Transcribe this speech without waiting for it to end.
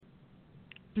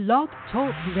Blog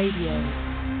Talk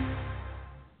Radio.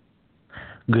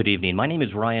 Good evening. My name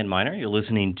is Ryan Miner. You're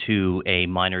listening to A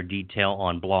Minor Detail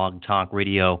on Blog Talk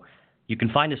Radio. You can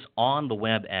find us on the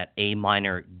web at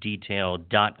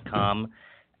aminordetail.com.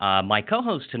 My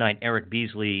co-host tonight, Eric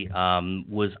Beasley,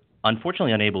 was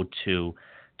unfortunately unable to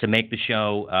make the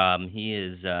show. He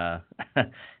is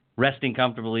resting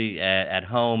comfortably at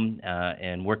home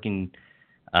and working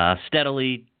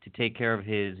steadily to take care of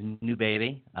his new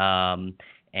baby.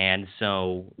 And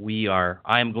so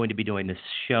I am going to be doing this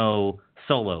show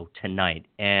solo tonight.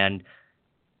 And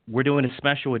we're doing a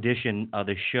special edition of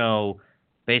the show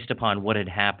based upon what had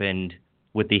happened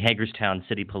with the Hagerstown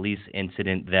City Police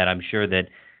incident that I'm sure that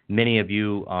many of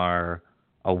you are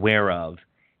aware of.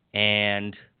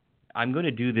 And I'm going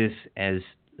to do this as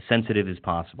sensitive as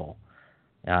possible.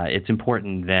 It's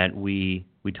important that we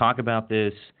talk about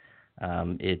this.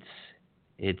 It's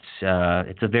a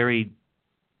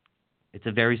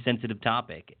very sensitive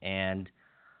topic, and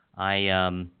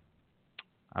I'm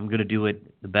going to do it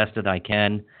the best that I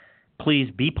can.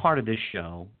 Please be part of this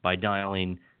show by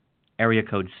dialing area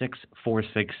code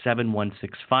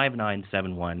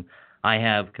 646-716-5971. I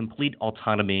have complete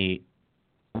autonomy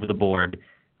over the board.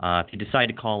 If you decide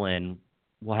to call in,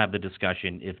 we'll have the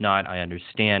discussion. If not, I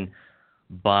understand.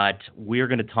 But we're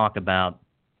going to talk about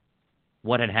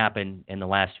what had happened in the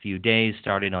last few days,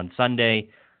 starting on Sunday,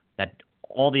 that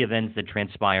all the events that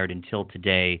transpired until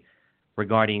today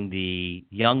regarding the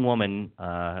young woman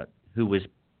who was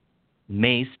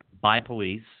maced by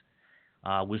police,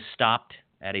 was stopped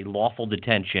at a lawful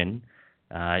detention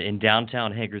in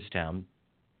downtown Hagerstown.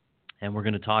 And we're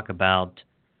going to talk about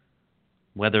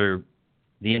whether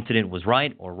the incident was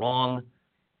right or wrong,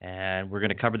 and we're going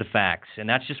to cover the facts. And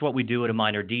that's just what we do at A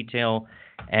Minor Detail.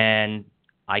 And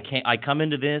I come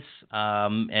into this,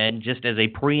 and just as a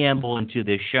preamble into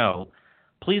this show,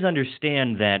 please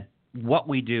understand that what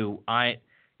we do,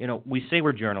 we say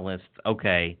we're journalists,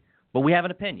 okay, but we have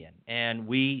an opinion, and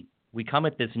we come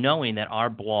at this knowing that our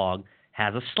blog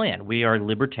has a slant. We are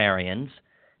libertarians,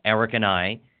 Eric and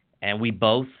I, and we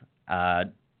both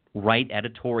write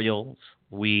editorials.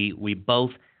 We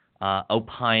both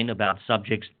opine about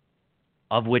subjects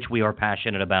of which we are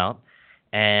passionate about,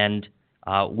 and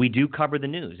we do cover the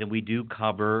news, and we do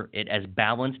cover it as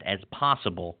balanced as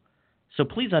possible. So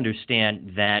please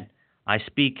understand that I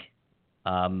speak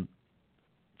from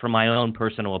my own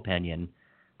personal opinion,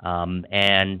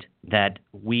 and that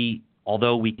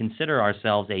although we consider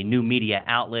ourselves a new media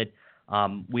outlet,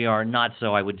 we are not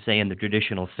so, I would say, in the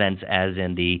traditional sense as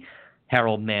in the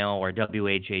Herald Mail or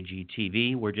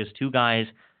WHAG-TV. We're just two guys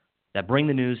that bring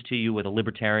the news to you with a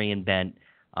libertarian bent.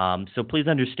 So please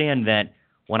understand that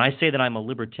when I say that I'm a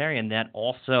libertarian, that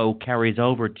also carries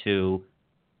over to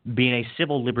being a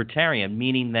civil libertarian,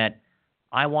 meaning that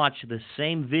I watch the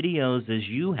same videos as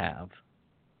you have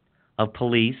of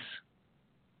police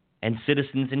and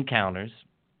citizens encounters.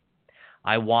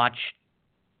 I watched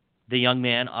the young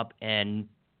man up and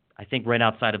I think right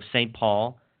outside of St.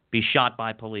 Paul be shot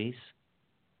by police.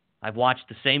 I've watched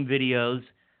the same videos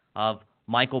of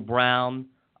Michael Brown,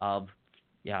 I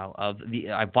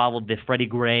followed the Freddie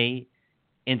Gray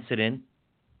incident.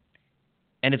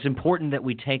 And it's important that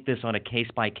we take this on a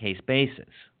case-by-case basis.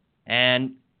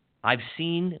 And I've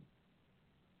seen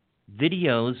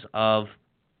videos of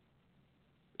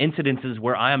incidences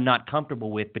where I am not comfortable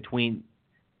with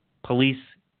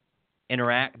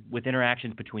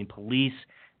interactions between police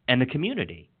and the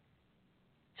community.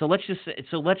 So let's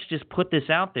just put this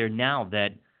out there now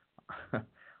that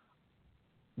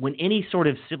when any sort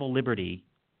of civil liberty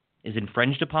is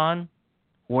infringed upon,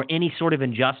 or any sort of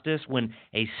injustice, when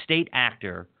a state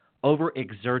actor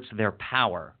overexerts their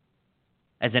power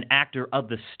as an actor of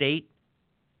the state,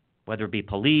 whether it be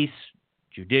police,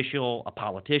 judicial, a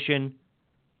politician,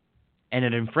 and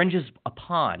it infringes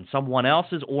upon someone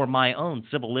else's or my own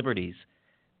civil liberties,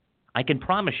 I can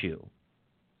promise you,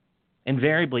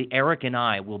 invariably, Eric and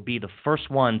I will be the first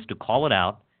ones to call it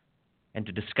out and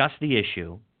to discuss the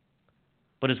issue.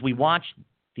 But as we watch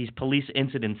these police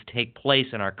incidents take place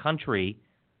in our country,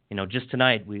 just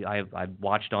tonight, I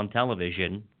watched on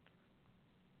television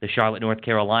the Charlotte, North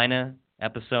Carolina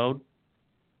episode,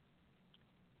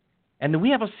 and then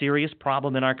we have a serious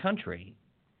problem in our country,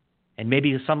 and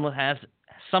maybe some of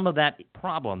that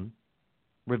problem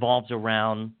revolves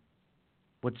around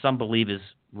what some believe is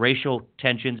racial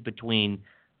tensions between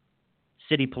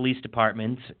city police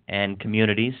departments and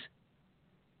communities,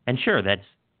 and sure,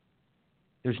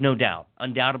 there's no doubt,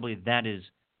 undoubtedly, that has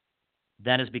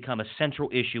become a central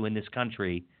issue in this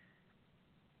country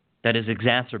that has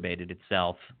exacerbated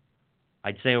itself,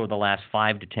 I'd say, over the last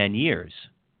 5 to 10 years.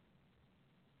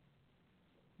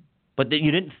 but that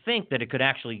you didn't think that it could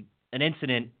actually, an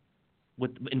incident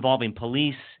involving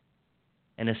police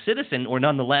and a citizen, or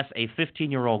nonetheless a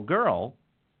 15-year-old girl,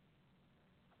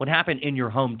 would happen in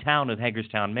your hometown of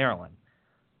Hagerstown, Maryland.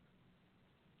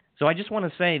 So I just want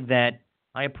to say that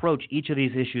I approach each of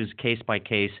these issues case by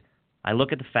case. I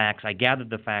look at the facts, I gather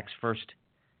the facts first,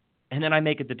 and then I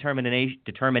make a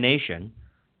determination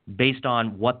based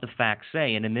on what the facts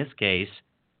say. And in this case,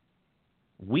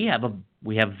 we have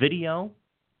video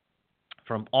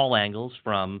from all angles,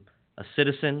 from a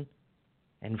citizen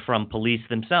and from police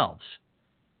themselves.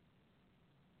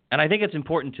 And I think it's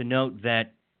important to note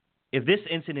that if this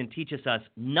incident teaches us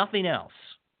nothing else,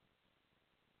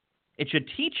 it should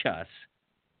teach us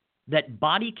that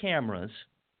body cameras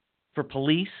for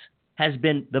police has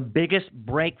been the biggest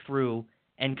breakthrough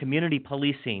in community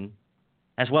policing,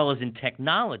 as well as in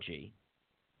technology,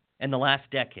 in the last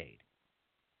decade.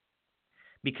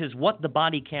 Because what the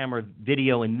body camera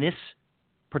video in this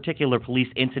particular police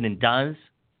incident does,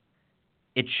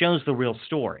 it shows the real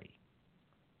story.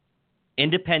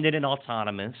 Independent and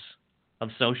autonomous of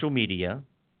social media.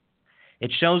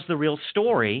 It shows the real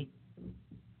story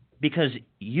because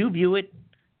you view it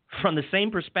from the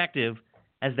same perspective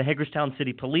as the Hagerstown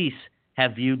City Police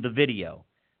have viewed the video.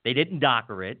 They didn't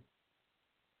doctor it,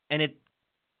 and it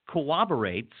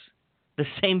corroborates the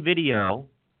same video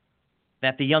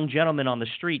that the young gentleman on the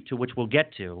street, to which we'll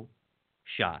get to,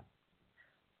 shot.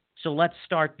 So let's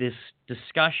start this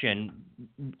discussion.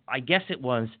 I guess it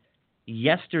was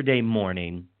yesterday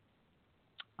morning.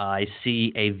 I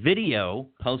see a video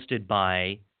posted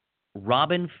by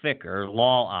Robin Ficker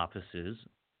Law Offices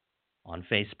on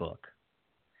Facebook.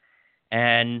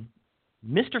 And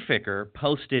Mr. Ficker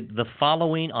posted the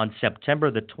following on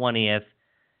September the 20th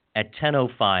at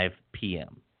 10:05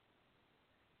 p.m.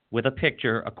 with a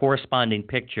picture, a corresponding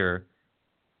picture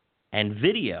and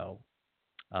video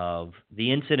of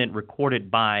the incident recorded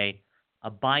by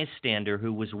a bystander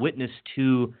who was witness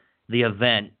to the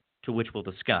event, to which we'll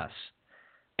discuss.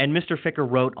 And Mr. Ficker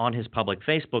wrote on his public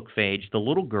Facebook page, the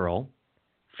little girl,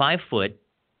 5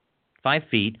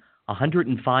 feet,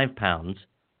 105 pounds,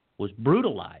 was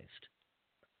brutalized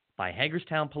by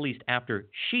Hagerstown Police after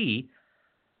she,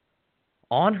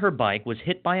 on her bike, was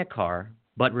hit by a car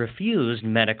but refused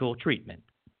medical treatment.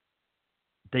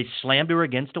 They slammed her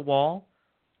against a wall,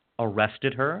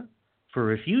 arrested her for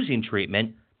refusing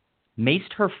treatment,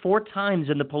 maced her 4 times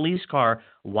in the police car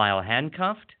while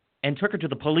handcuffed, and took her to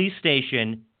the police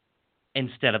station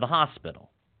instead of the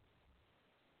hospital.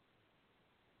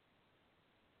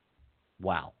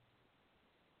 Wow.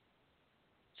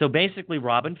 So basically,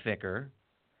 Robin Ficker,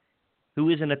 who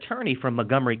is an attorney from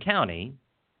Montgomery County,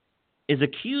 is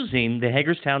accusing the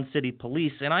Hagerstown City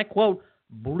Police, and I quote,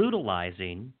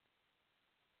 brutalizing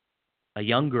a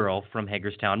young girl from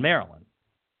Hagerstown, Maryland.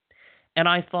 And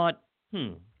I thought,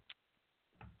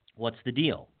 what's the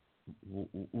deal?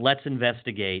 Let's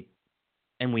investigate,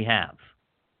 and we have.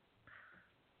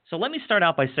 So let me start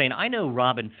out by saying I know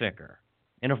Robin Ficker.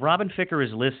 And if Robin Ficker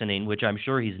is listening, which I'm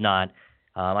sure he's not,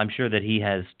 I'm sure that he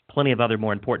has plenty of other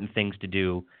more important things to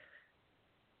do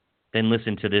than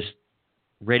listen to this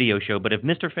radio show. But if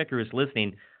Mr. Ficker is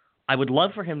listening, I would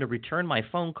love for him to return my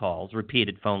phone calls,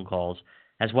 repeated phone calls,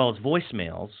 as well as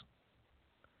voicemails.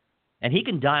 And he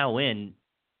can dial in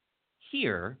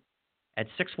here at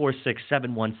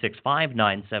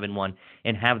 646-716-5971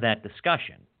 and have that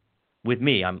discussion with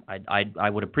me. I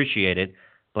would appreciate it,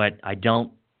 but I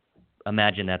don't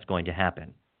imagine that's going to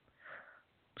happen.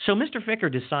 So Mr.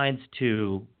 Ficker decides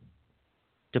to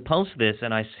post this,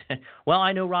 and I said, well,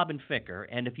 I know Robin Ficker,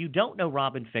 and if you don't know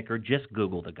Robin Ficker, just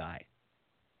Google the guy.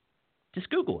 Just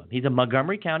Google him. He's a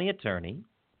Montgomery County attorney.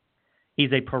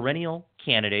 He's a perennial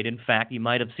candidate. In fact, you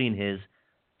might have seen his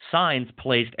signs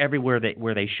placed everywhere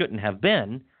where they shouldn't have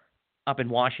been, up in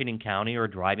Washington County or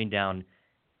driving down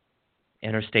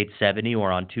Interstate 70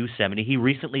 or on 270. He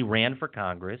recently ran for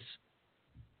Congress,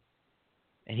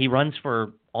 and he runs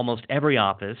for almost every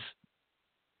office,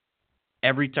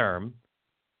 every term.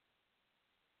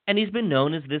 And he's been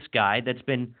known as this guy that's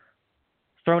been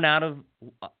thrown out of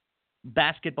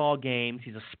basketball games.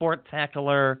 He's a sport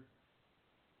tackler.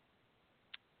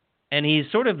 And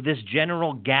he's sort of this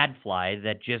general gadfly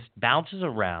that just bounces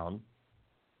around.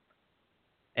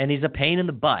 And he's a pain in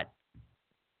the butt.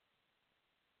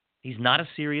 He's not a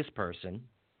serious person.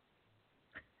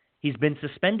 He's been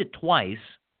suspended twice.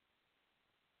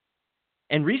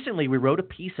 And recently we wrote a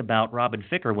piece about Robin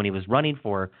Ficker when he was running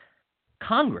for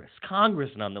Congress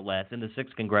nonetheless, in the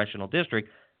 6th Congressional District,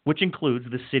 which includes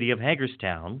the city of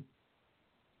Hagerstown.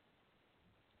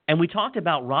 And we talked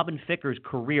about Robin Ficker's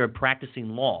career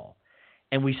practicing law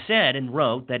And we said and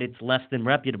wrote that it's less than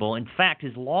reputable. In fact,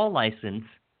 his law license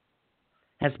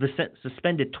has been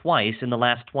suspended twice in the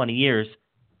last 20 years,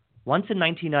 once in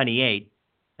 1998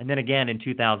 and then again in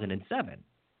 2007.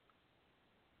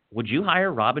 Would you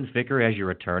hire Robin Ficker as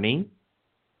your attorney?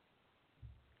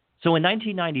 So in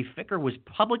 1990, Ficker was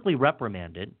publicly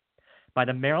reprimanded by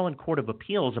the Maryland Court of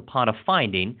Appeals upon a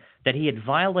finding that he had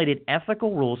violated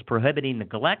ethical rules prohibiting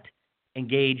neglect,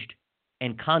 engaged,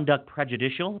 and conduct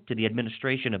prejudicial to the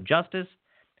administration of justice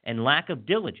and lack of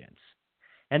diligence.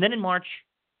 And then in March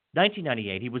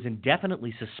 1998, he was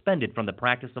indefinitely suspended from the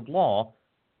practice of law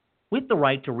with the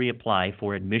right to reapply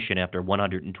for admission after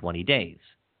 120 days.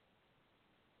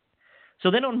 So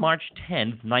then on March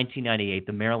 10, 1998,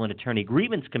 the Maryland Attorney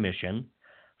Grievance Commission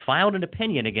filed an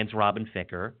opinion against Robin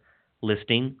Ficker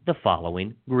listing the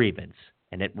following grievance,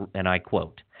 and I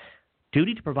quote,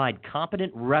 duty to provide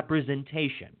competent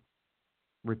representation.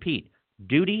 Repeat,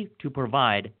 duty to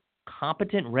provide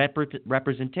competent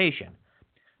representation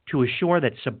to assure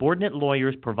that subordinate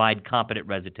lawyers provide competent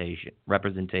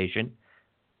representation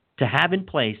to have in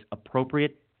place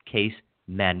appropriate case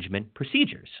management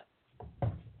procedures.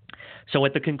 So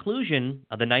at the conclusion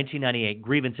of the 1998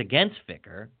 grievance against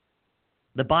Ficker,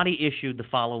 the body issued the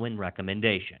following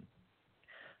recommendation.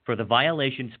 For the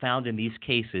violations found in these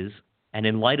cases, and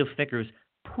in light of Ficker's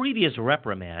previous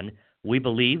reprimand, we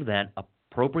believe that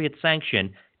appropriate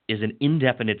sanction is an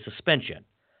indefinite suspension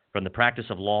from the practice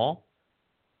of law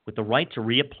with the right to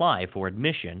reapply for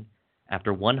admission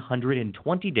after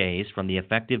 120 days from the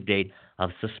effective date of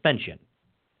suspension.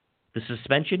 The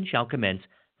suspension shall commence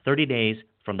 30 days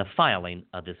from the filing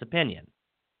of this opinion.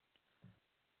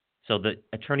 So the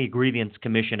Attorney Grievance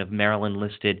Commission of Maryland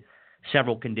listed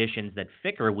several conditions that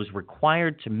Ficker was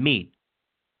required to meet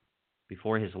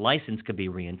before his license could be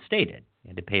reinstated. He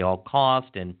had to pay all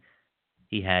cost, and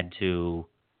he had to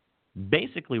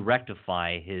basically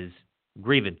rectify his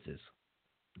grievances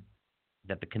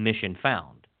that the commission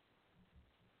found.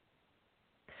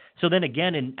 So then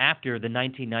again, after the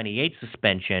 1998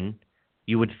 suspension,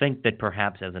 you would think that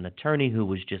perhaps as an attorney who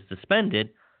was just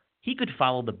suspended, he could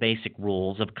follow the basic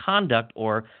rules of conduct,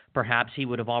 or perhaps he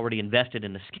would have already invested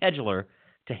in a scheduler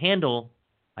to handle,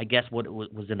 I guess, what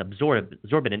was an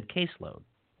exorbitant caseload.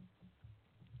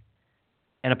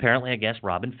 And apparently, I guess,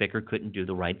 Robin Ficker couldn't do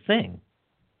the right thing.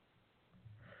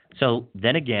 So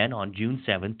then again, on June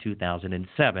 7,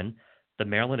 2007, the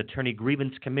Maryland Attorney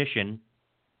Grievance Commission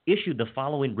issued the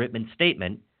following written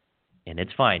statement in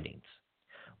its findings.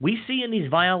 We see in these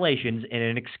violations an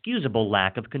inexcusable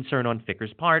lack of concern on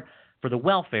Ficker's part for the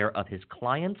welfare of his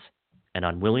clients, an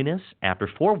unwillingness, after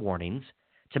forewarnings,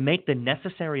 to make the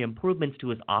necessary improvements to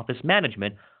his office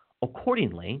management.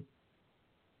 Accordingly,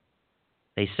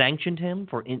 they sanctioned him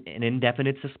for an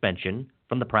indefinite suspension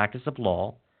from the practice of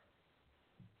law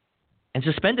and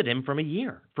suspended him for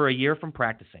a year from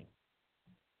practicing.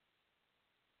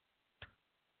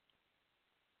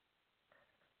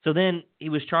 So then he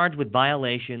was charged with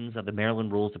violations of the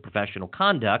Maryland Rules of Professional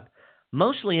Conduct,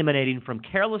 mostly emanating from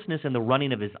carelessness in the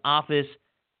running of his office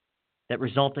that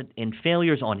resulted in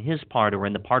failures on his part or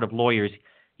in the part of lawyers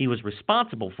he was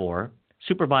responsible for,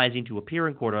 supervising to appear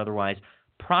in court or otherwise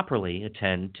properly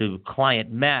attend to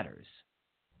client matters.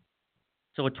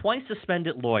 So a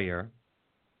twice-suspended lawyer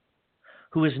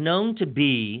who is known to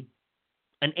be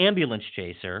an ambulance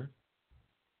chaser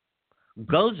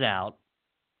goes out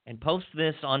and posts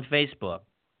this on Facebook,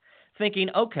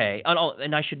 thinking, okay,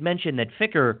 and I should mention that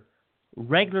Ficker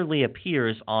regularly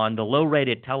appears on the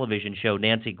low-rated television show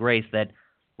Nancy Grace that,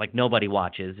 like, nobody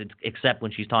watches, except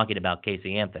when she's talking about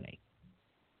Casey Anthony.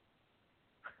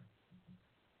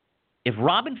 If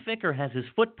Robin Ficker has his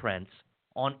footprints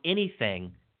on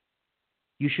anything,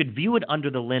 you should view it under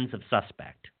the lens of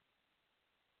suspect.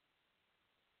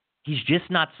 He's just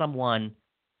not someone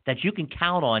that you can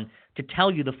count on to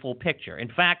tell you the full picture. In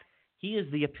fact, he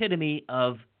is the epitome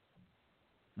of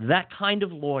that kind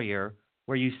of lawyer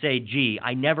where you say, gee,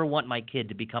 I never want my kid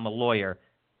to become a lawyer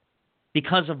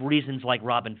because of reasons like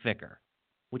Robin Ficker,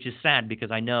 which is sad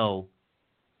because I know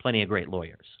plenty of great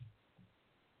lawyers.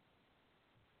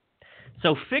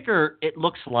 So Ficker, it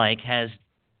looks like,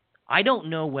 I don't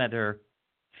know whether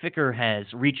Ficker has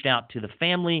reached out to the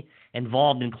family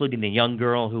involved, including the young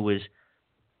girl who was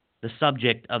the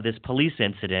subject of this police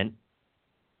incident,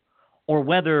 or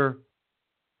whether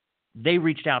they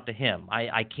reached out to him.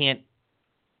 I can't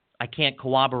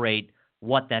corroborate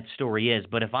what that story is,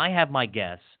 but if I have my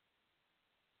guess,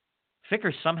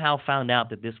 Ficker somehow found out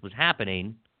that this was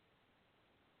happening,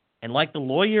 and like the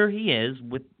lawyer he is,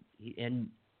 and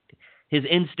his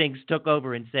instincts took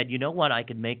over and said, you know what, I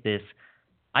could make this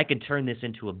I can turn this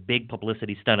into a big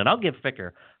publicity stunt. And I'll give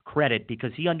Ficker credit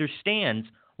because he understands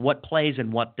what plays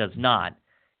and what does not.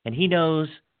 And he knows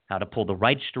how to pull the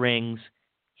right strings.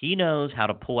 He knows how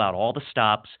to pull out all the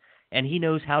stops. And he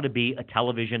knows how to be a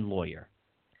television lawyer.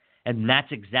 And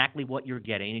that's exactly what you're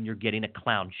getting, and you're getting a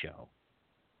clown show.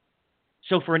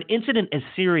 So for an incident as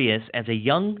serious as a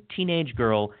young teenage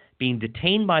girl being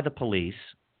detained by the police,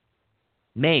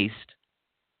 maced,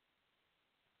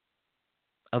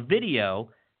 a video,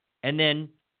 and then,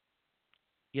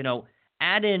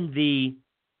 add in the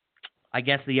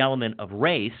element of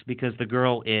race, because the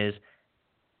girl is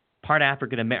part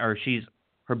African American, or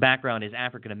her background is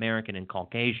African American and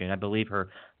Caucasian. I believe her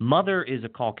mother is a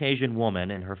Caucasian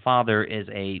woman and her father is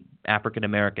a African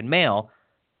American male.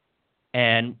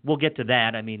 And we'll get to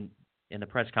that. I mean, in the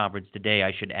press conference today,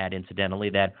 I should add incidentally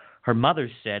that her mother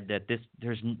said that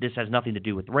this has nothing to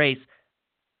do with race,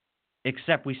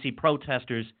 except we see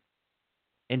protesters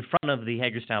in front of the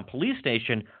Hagerstown Police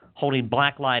Station holding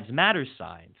Black Lives Matter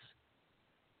signs.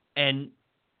 And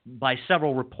by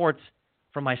several reports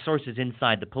from my sources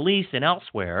inside the police and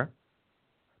elsewhere,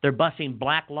 they're busing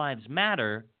Black Lives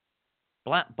Matter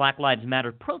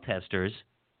protesters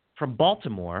from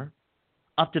Baltimore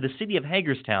up to the city of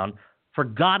Hagerstown for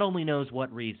God only knows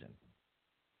what reason.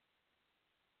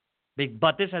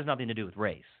 But this has nothing to do with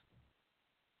race.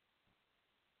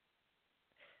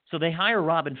 So they hire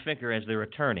Robin Ficker as their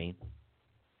attorney.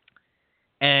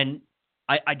 And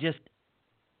I just,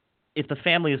 if the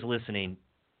family is listening,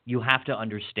 you have to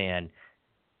understand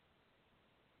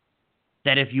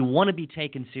that if you want to be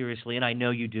taken seriously, and I know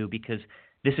you do because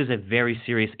this is a very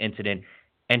serious incident,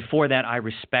 and for that I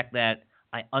respect that.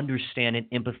 I understand and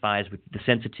empathize with the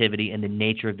sensitivity and the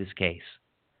nature of this case.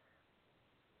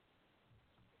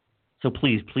 So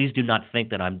please do not think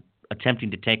that I'm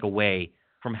attempting to take away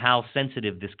from how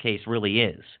sensitive this case really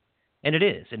is. And it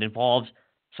is. It involves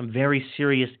some very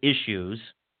serious issues,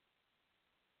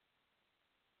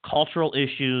 cultural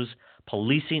issues,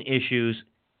 policing issues.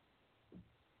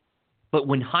 But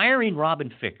when hiring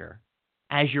Robin Ficker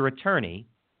as your attorney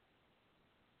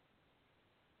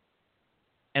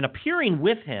and appearing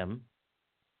with him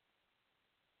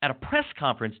at a press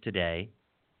conference today,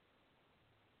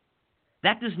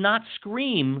 that does not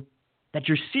scream that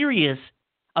you're serious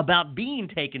about being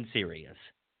taken serious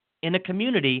in a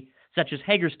community such as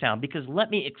Hagerstown. Because let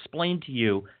me explain to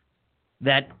you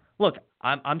that, look,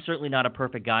 I'm certainly not a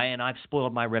perfect guy, and I've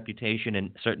spoiled my reputation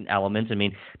in certain elements. I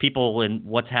mean, people in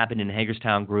what's happened in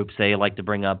Hagerstown groups, they like to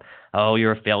bring up, oh,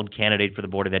 you're a failed candidate for the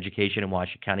Board of Education in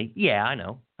Washington County. Yeah, I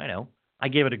know. I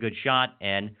gave it a good shot,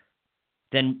 and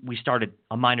then we started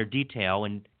a minor detail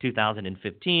in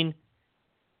 2015.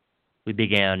 We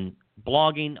began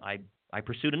blogging. I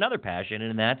pursued another passion,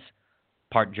 and that's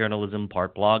part journalism,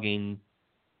 part blogging,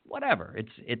 whatever.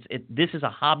 This is a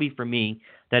hobby for me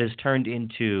that has turned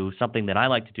into something that I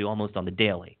like to do almost on the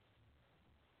daily.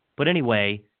 But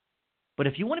anyway,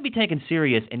 if you want to be taken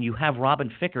serious and you have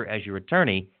Robin Ficker as your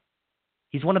attorney,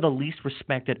 he's one of the least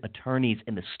respected attorneys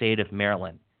in the state of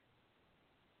Maryland.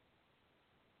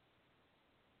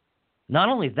 Not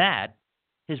only that,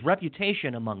 his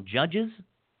reputation among judges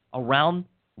around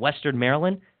Western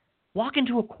Maryland, walk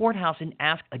into a courthouse and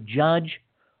ask a judge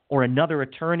or another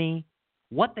attorney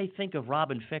what they think of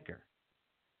Robin Ficker.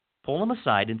 Pull them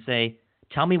aside and say,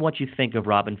 tell me what you think of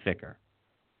Robin Ficker.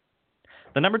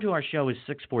 The number to our show is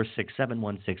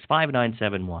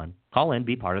 646-716-5971. Call in,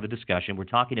 be part of the discussion. We're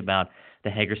talking about the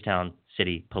Hagerstown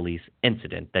City Police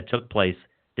incident that took place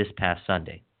this past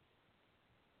Sunday.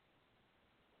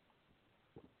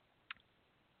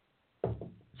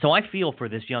 So I feel for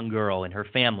this young girl and her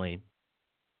family.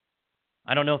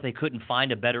 I don't know if they couldn't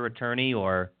find a better attorney,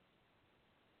 or,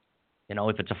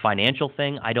 if it's a financial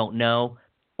thing, I don't know.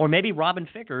 Or maybe Robin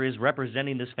Ficker is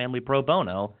representing this family pro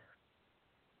bono,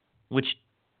 which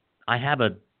I have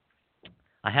a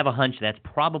hunch that's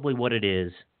probably what it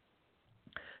is.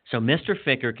 So Mr.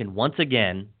 Ficker can once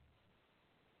again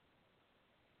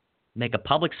make a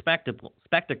public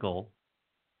spectacle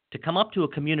to come up to a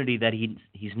community that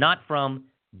he's not from,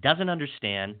 doesn't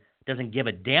understand, doesn't give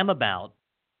a damn about,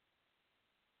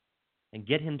 and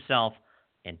get himself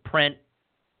in print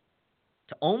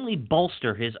to only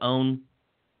bolster his own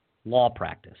law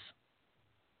practice,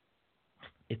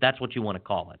 if that's what you want to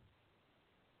call it.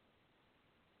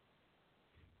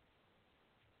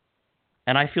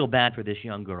 And I feel bad for this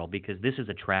young girl because this is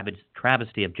a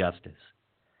travesty of justice.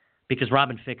 Because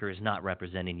Robin Ficker is not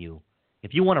representing you.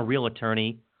 If you want a real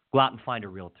attorney, go out and find a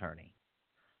real attorney.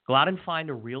 Go out and find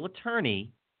a real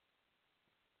attorney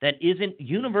that isn't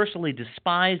universally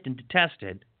despised and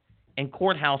detested and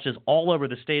courthouses all over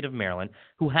the state of Maryland,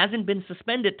 who hasn't been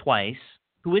suspended twice,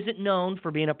 who isn't known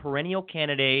for being a perennial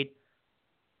candidate,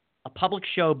 a public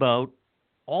showboat,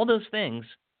 all those things.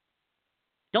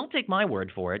 Don't take my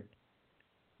word for it.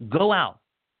 Go out.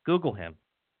 Google him.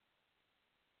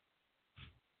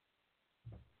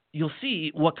 You'll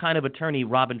see what kind of attorney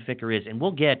Robin Ficker is, and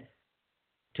we'll get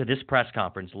to this press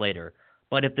conference later.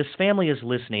 But if this family is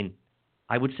listening,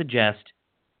 I would suggest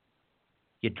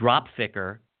you drop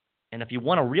Ficker, and if you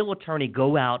want a real attorney,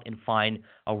 go out and find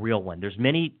a real one. There's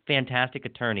many fantastic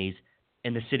attorneys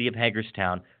in the city of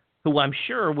Hagerstown who I'm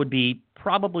sure would be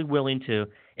probably willing to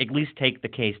at least take the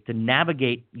case to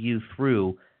navigate you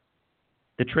through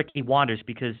the tricky waters,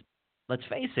 because let's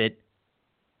face it,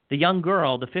 the young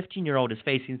girl, the 15-year-old, is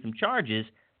facing some charges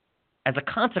as a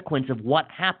consequence of what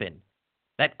happened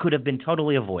that could have been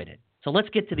totally avoided. So let's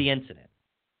get to the incident.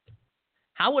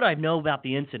 How would I know about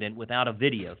the incident without a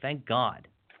video? Thank God.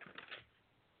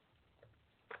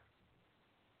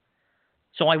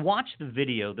 So I watched the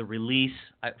video, the release.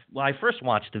 I first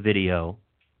watched the video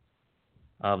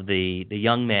of the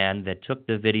young man that took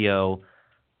the video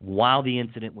while the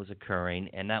incident was occurring,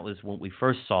 and that was what we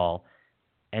first saw.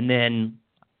 And then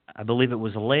I believe it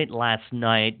was late last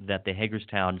night that the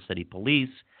Hagerstown City Police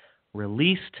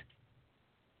released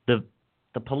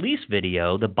the police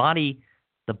video, the body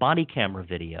camera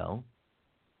video.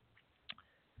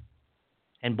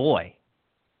 And boy,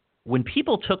 when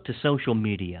people took to social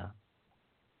media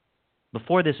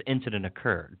before this incident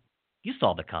occurred, you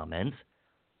saw the comments.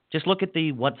 Just look at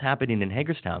the what's happening in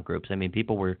Hagerstown groups. I mean,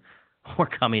 people were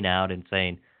coming out and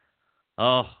saying,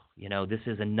 "Oh, this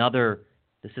is another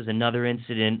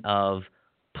incident of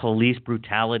police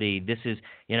brutality. This is,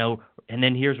 and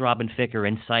then here's Robin Ficker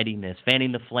inciting this,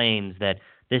 fanning the flames that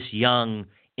this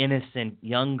innocent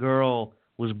young girl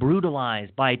was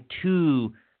brutalized by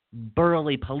two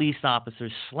burly police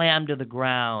officers, slammed to the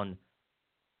ground,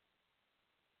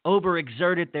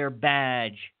 overexerted their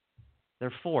badge,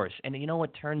 their force." And you know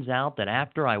what turns out? That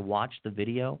after I watched the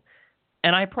video,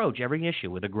 and I approach every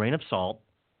issue with a grain of salt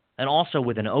and also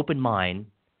with an open mind,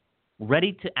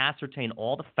 ready to ascertain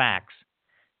all the facts.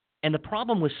 And the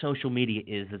problem with social media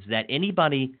is that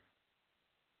anybody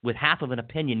with half of an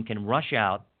opinion can rush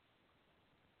out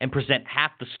and present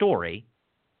half the story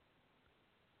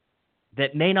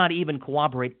that may not even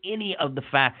corroborate any of the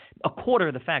facts, a quarter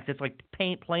of the facts. It's like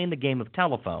playing the game of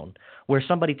telephone, where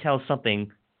somebody tells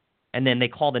something and then they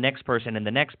call the next person and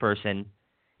the next person,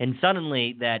 and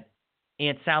suddenly that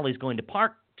Aunt Sally's going to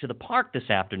the park this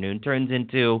afternoon turns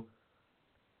into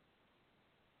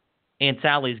Aunt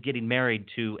Sally's getting married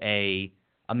to a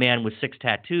man with 6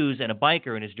 tattoos and a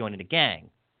biker and is joining a gang,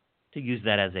 to use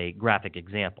that as a graphic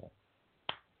example.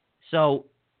 So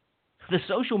the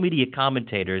social media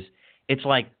commentators, it's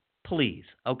like, please,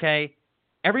 okay?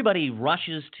 Everybody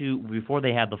rushes to, before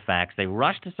they have the facts, they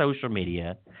rush to social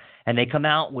media and they come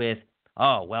out with,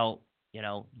 oh, well,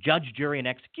 judge, jury, and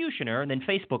executioner, and then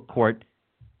Facebook court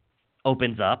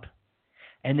opens up,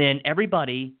 and then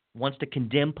everybody wants to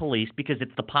condemn police because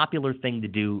it's the popular thing to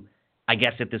do, I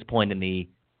guess, at this point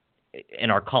in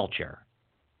our culture.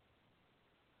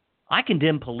 I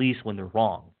condemn police when they're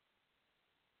wrong.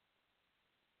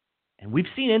 And we've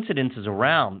seen incidences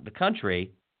around the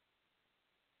country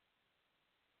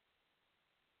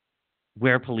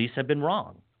where police have been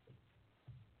wrong.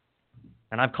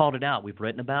 And I've called it out. We've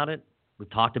written about it. We've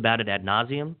talked about it ad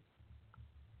nauseum.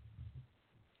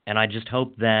 And I just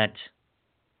hope that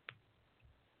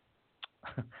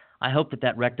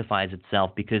that rectifies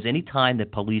itself, because any time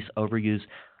that police overuse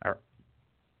or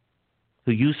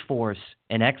who use force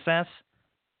in excess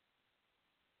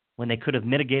when they could have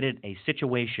mitigated a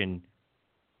situation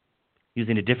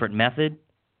using a different method,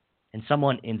 and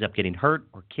someone ends up getting hurt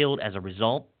or killed as a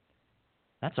result,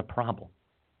 that's a problem.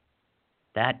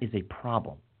 That is a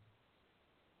problem.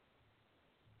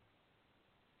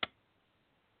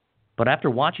 But after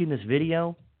watching this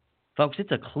video, folks,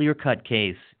 it's a clear-cut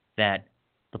case that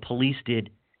the police did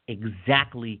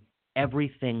exactly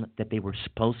everything that they were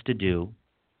supposed to do.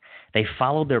 They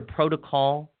followed their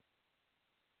protocol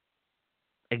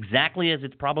exactly as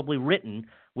it's probably written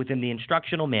within the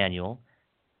instructional manual.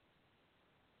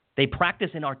 They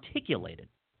practiced and articulated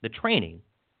the training.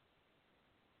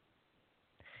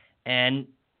 And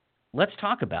let's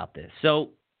talk about this.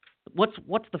 So what's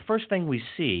the first thing we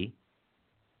see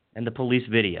in the police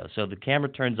video? So the camera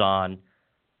turns on,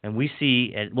 and we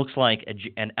see, it looks like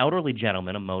an elderly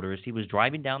gentleman, a motorist. He was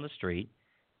driving down the street.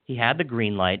 He had the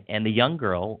green light, and the young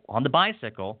girl on the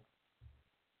bicycle,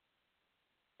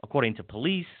 according to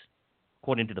police,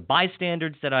 according to the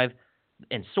bystanders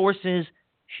and sources,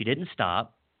 she didn't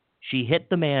stop. She hit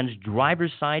the man's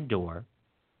driver's side door,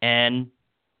 and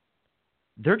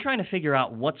they're trying to figure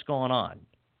out what's going on.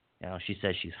 She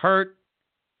says she's hurt.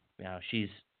 She's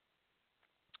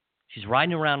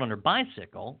riding around on her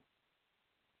bicycle.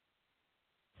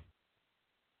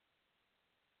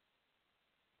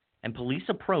 And police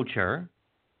approach her.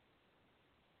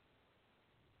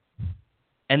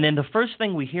 And then the first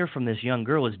thing we hear from this young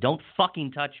girl is, "Don't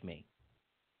fucking touch me."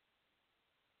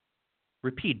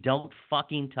 Repeat, "Don't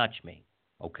fucking touch me."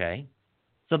 Okay?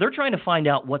 So they're trying to find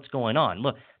out what's going on.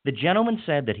 Look, the gentleman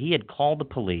said that he had called the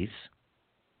police,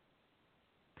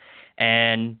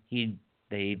 and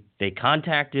they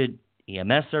contacted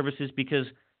EMS services because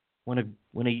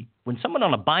when someone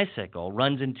on a bicycle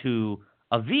runs into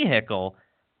a vehicle,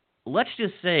 let's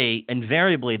just say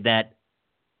invariably that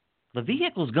the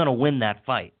vehicle is going to win that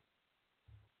fight.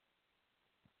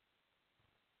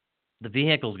 The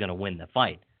vehicle is going to win the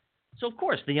fight. So, of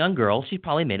course, the young girl, she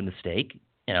probably made a mistake.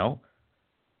 Hell,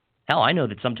 I know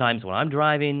that sometimes when I'm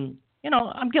driving,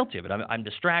 I'm guilty of it. I'm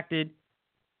distracted.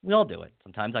 We all do it.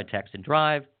 Sometimes I text and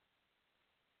drive.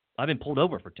 I've been pulled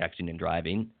over for texting and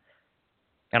driving,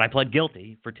 and I pled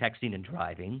guilty for texting and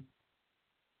driving.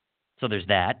 So there's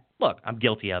that. Look, I'm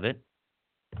guilty of it.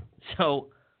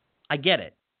 So I get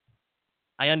it.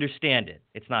 I understand it.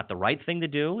 It's not the right thing to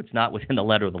do. It's not within the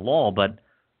letter of the law, but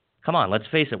come on, let's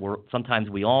face it. Sometimes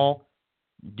we all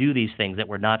do these things that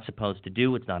we're not supposed to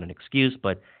do. It's not an excuse,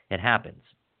 but it happens.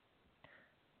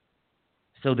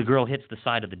 So the girl hits the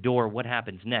side of the door. What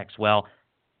happens next? Well,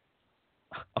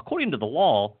 according to the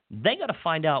law, they got to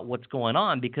find out what's going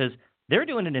on because they're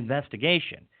doing an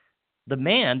investigation.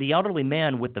 The elderly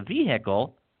man with the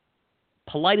vehicle,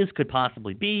 polite as could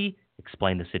possibly be,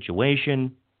 explained the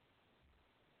situation.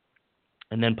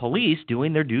 And then police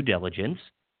doing their due diligence.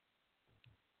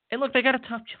 And look, they got a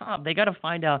tough job. They got to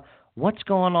find out what's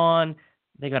going on.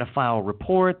 They got to file a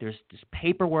report. There's just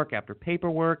paperwork after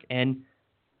paperwork. And,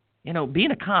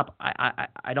 being a cop,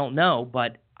 I don't know,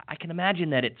 but I can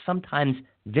imagine that it's sometimes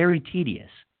very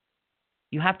tedious.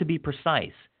 You have to be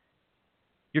precise.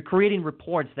 You're creating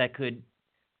reports that could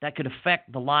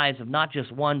affect the lives of not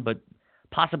just one, but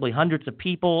possibly hundreds of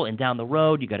people. And down the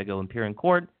road, you got to go appear in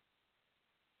court.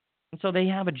 And so they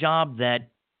have a job that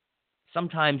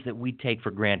sometimes that we take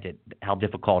for granted how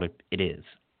difficult it is.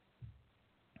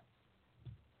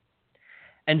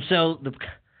 And so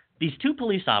these two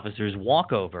police officers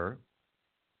walk over,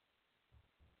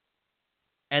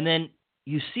 and then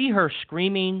you see her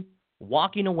screaming,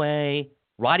 walking away,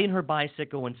 riding her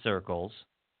bicycle in circles,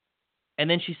 and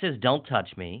then she says, "Don't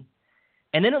touch me."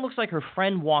 And then it looks like her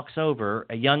friend walks over,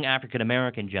 a young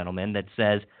African-American gentleman, that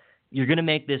says, "You're going to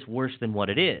make this worse than what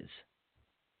it is."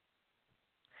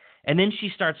 And then she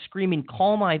starts screaming,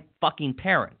 "Call my fucking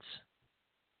parents."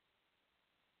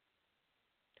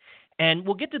 And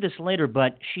we'll get to this later,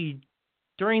 but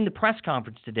during the press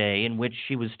conference today, in which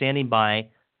she was standing by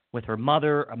with her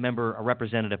mother, a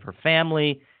representative of her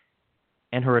family,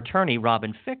 and her attorney,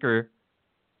 Robin Ficker,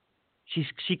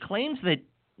 she claims that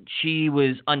she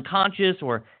was unconscious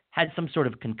or had some sort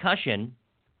of concussion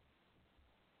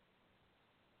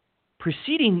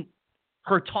preceding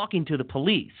her talking to the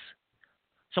police.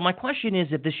 So my question is,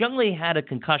 if this young lady had a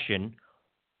concussion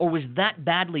or was that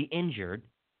badly injured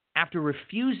after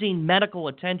refusing medical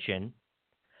attention,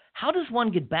 how does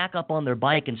one get back up on their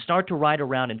bike and start to ride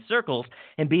around in circles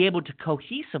and be able to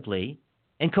cohesively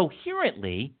and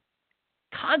coherently,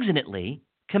 cognitely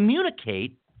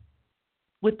communicate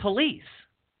with police?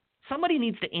 Somebody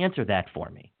needs to answer that for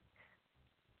me.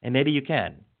 And maybe you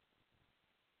can.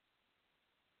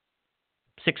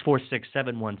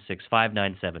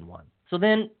 646-716-5971. So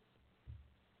then,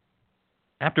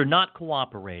 after not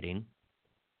cooperating,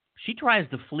 she tries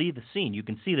to flee the scene. You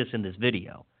can see this in this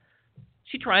video.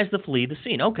 She tries to flee the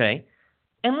scene. Okay.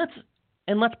 And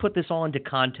let's put this all into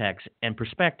context and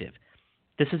perspective.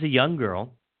 This is a young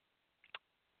girl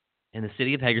in the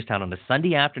city of Hagerstown on a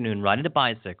Sunday afternoon riding a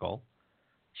bicycle.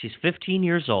 She's 15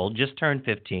 years old, just turned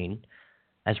 15,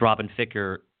 as Robin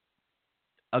Ficker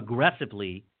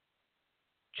aggressively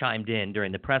chimed in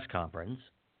during the press conference.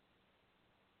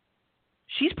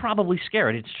 She's probably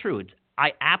scared. It's true.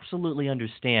 I absolutely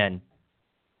understand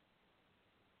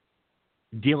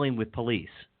dealing with police.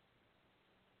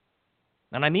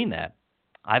 And I mean that.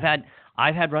 I've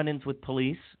had run-ins with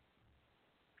police.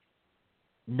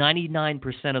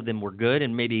 99% of them were good,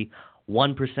 and maybe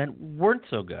 1% weren't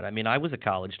so good. I mean, I was a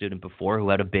college student before who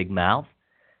had a big mouth,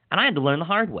 and I had to learn the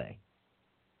hard way.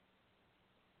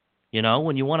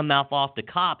 When you want to mouth off to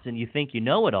cops and you think you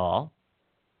know it all,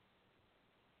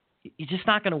 you're just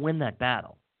not going to win that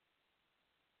battle.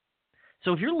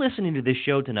 So if you're listening to this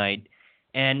show tonight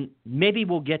And maybe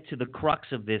we'll get to the crux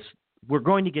of this. We're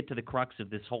going to get to the crux of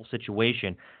this whole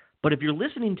situation. But if you're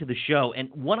listening to the show, and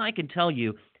what I can tell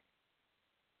you,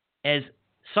 as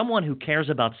someone who cares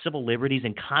about civil liberties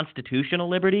and constitutional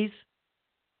liberties,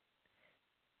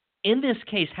 in this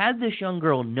case, had this young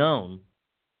girl known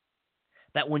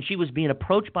that when she was being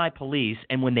approached by police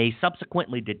and when they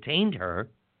subsequently detained her,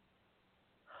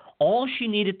 all she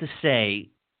needed to say,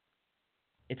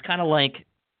 it's kind of like,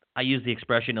 I use the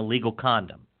expression illegal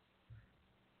condom.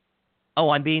 Oh,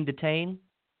 I'm being detained?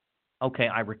 Okay,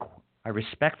 I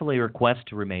respectfully request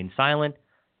to remain silent.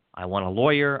 I want a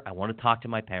lawyer. I want to talk to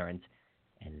my parents.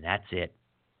 And that's it.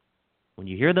 When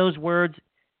you hear those words,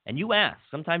 and you ask,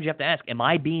 sometimes you have to ask, am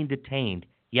I being detained?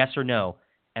 Yes or no?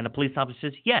 And the police officer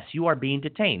says, yes, you are being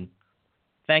detained.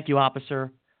 Thank you,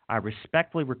 officer. I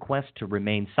respectfully request to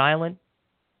remain silent.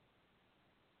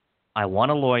 I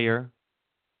want a lawyer.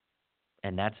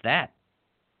 And that's that.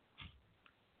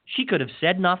 She could have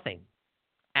said nothing.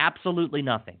 Absolutely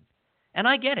nothing. And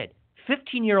I get it.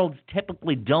 15-year-olds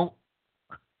typically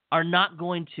are not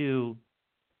going to,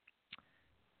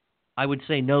 I would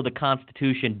say, know the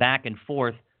Constitution back and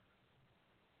forth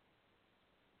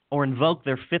or invoke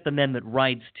their Fifth Amendment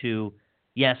rights to,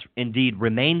 yes, indeed,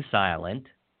 remain silent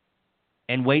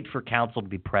and wait for counsel to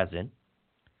be present.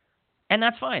 And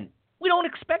that's fine. We don't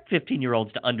expect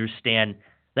 15-year-olds to understand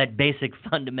that basic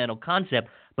fundamental concept,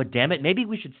 but damn it, maybe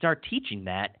we should start teaching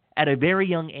that at a very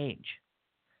young age.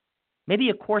 Maybe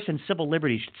a course in civil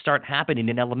liberties should start happening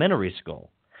in elementary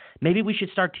school. Maybe we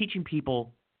should start teaching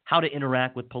people how to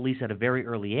interact with police at a very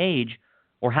early age,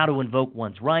 or how to invoke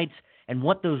one's rights and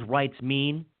what those rights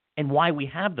mean and why we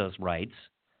have those rights,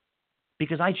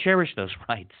 because I cherish those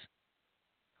rights.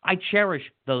 I cherish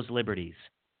those liberties.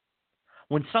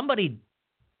 When somebody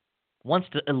wants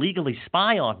to illegally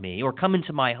spy on me or come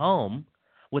into my home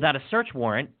without a search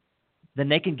warrant, then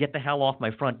they can get the hell off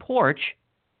my front porch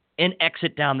and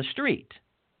exit down the street.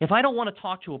 If I don't want to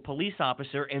talk to a police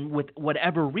officer, and with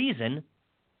whatever reason,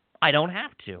 I don't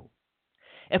have to.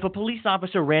 If a police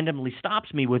officer randomly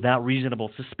stops me without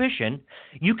reasonable suspicion,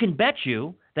 you can bet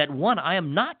you that, one, I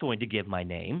am not going to give my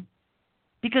name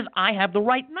because I have the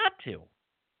right not to.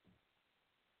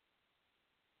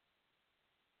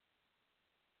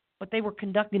 But they were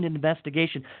conducting an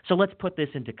investigation, so let's put this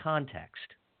into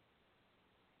context.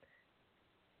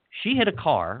 She hit a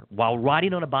car while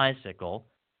riding on a bicycle,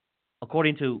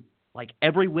 according to like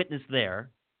every witness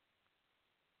there,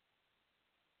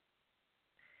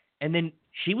 and then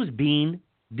she was being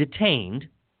detained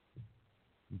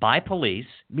by police,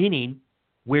 meaning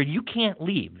where you can't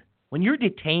leave. When you're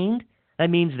detained, that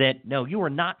means that, no, you are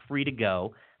not free to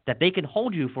go, that they can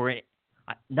hold you for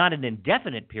not an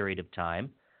indefinite period of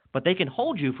time, but they can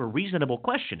hold you for reasonable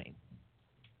questioning.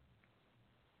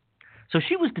 So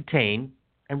she was detained,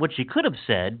 and what she could have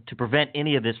said to prevent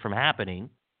any of this from happening,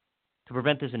 to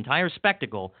prevent this entire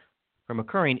spectacle from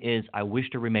occurring, is, I wish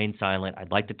to remain silent.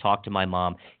 I'd like to talk to my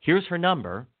mom. Here's her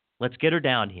number. Let's get her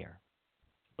down here.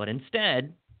 But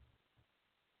instead,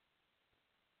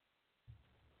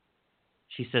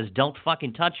 she says, don't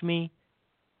fucking touch me.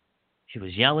 She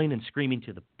was yelling and screaming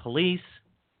to the police.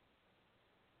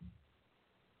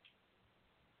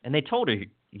 And they told her,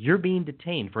 you're being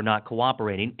detained for not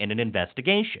cooperating in an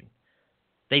investigation.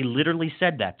 They literally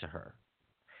said that to her.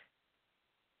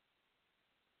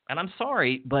 And I'm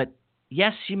sorry, but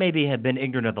yes, she maybe have been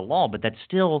ignorant of the law, but that's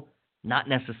still not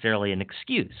necessarily an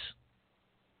excuse.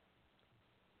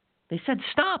 They said,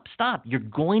 stop, you're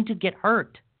going to get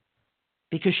hurt,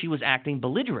 because she was acting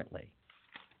belligerently.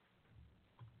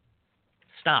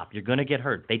 Stop, you're going to get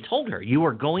hurt. They told her, you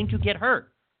are going to get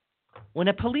hurt. When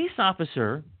a police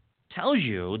officer tells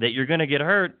you that you're going to get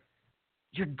hurt,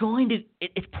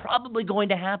 it's probably going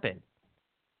to happen.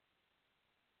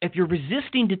 If you're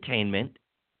resisting detainment,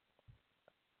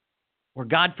 or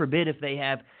God forbid if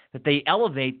they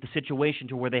elevate the situation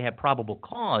to where they have probable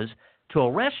cause to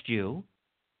arrest you,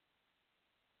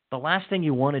 the last thing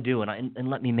you want to do, and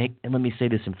let me say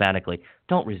this emphatically,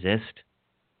 don't resist.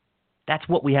 That's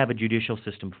what we have a judicial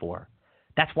system for.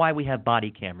 That's why we have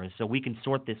body cameras, so we can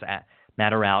sort this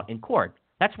matter out in court.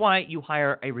 That's why you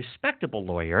hire a respectable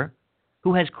lawyer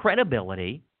who has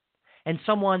credibility and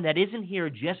someone that isn't here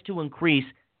just to increase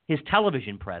his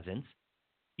television presence.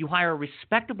 You hire a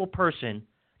respectable person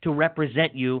to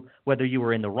represent you, whether you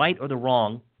are in the right or the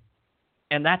wrong,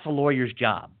 and that's a lawyer's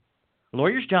job. A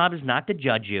lawyer's job is not to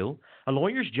judge you. A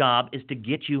lawyer's job is to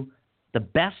get you the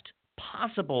best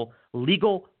possible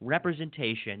legal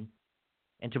representation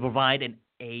and to provide an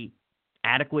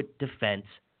adequate defense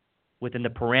within the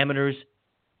parameters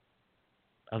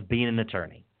of being an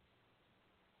attorney.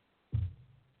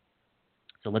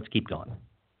 So let's keep going.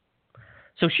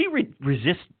 So she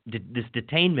resists this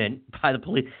detainment by the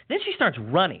police. Then she starts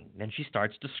running. Then she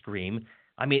starts to scream.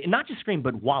 I mean, not just scream,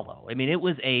 but wallow. I mean, it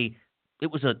was a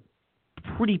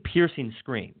pretty piercing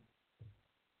scream.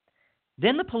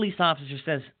 Then the police officer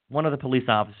says, one of the police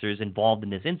officers involved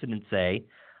in this incident say,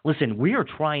 listen, we are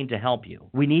trying to help you.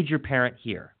 We need your parent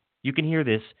here. You can hear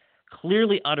this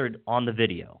clearly uttered on the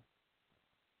video.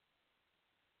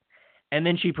 And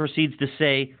then she proceeds to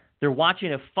say, they're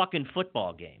watching a fucking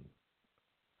football game.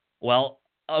 Well,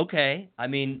 okay. I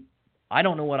mean, I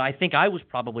don't know what I think. I was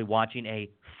probably watching a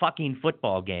fucking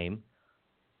football game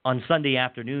on Sunday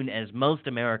afternoon, as most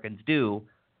Americans do,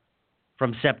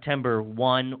 from September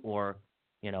 1 or,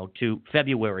 to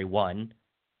February 1.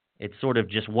 It's sort of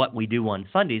just what we do on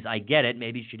Sundays. I get it.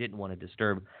 Maybe she didn't want to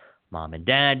disturb mom and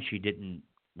dad. She didn't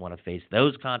want to face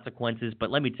those consequences.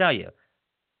 But let me tell you,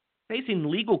 facing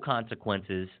legal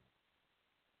consequences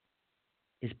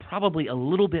is probably a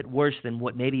little bit worse than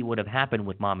what maybe would have happened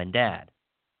with mom and dad.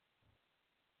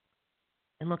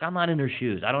 And look, I'm not in her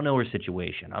shoes. I don't know her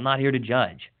situation. I'm not here to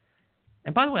judge.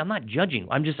 And by the way, I'm not judging.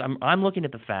 I'm looking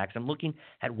at the facts. I'm looking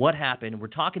at what happened. We're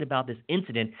talking about this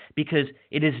incident because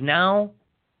it is now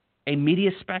a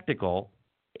media spectacle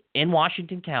in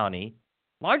Washington County,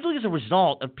 largely as a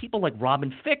result of people like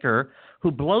Robin Ficker, who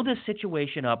blow this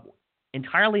situation up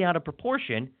entirely out of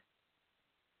proportion,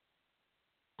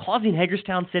 causing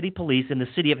Hagerstown City Police and the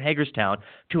city of Hagerstown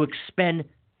to expend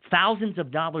thousands of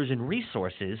dollars in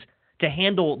resources to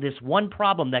handle this one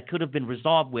problem that could have been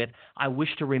resolved with, I wish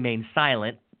to remain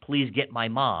silent, please get my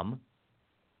mom.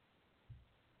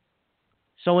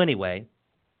 So anyway,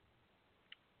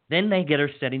 then they get her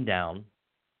sitting down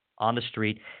on the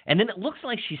street, and then it looks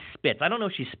like she spits. I don't know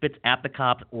if she spits at the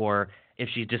cop or if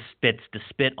she just spits to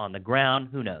spit on the ground.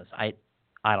 Who knows? I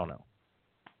don't know.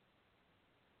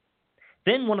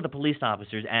 Then one of the police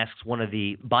officers asks one of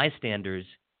the bystanders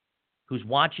who's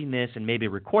watching this and maybe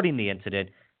recording the incident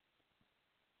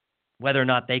whether or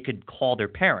not they could call their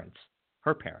parents,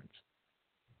 her parents.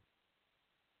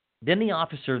 Then the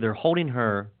officer, they're holding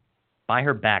her by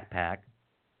her backpack,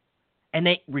 and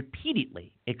they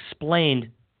repeatedly explained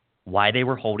why they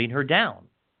were holding her down.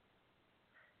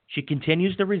 She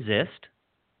continues to resist.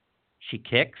 She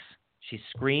kicks. She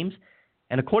screams.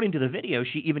 And according to the video,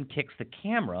 she even kicks the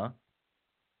camera.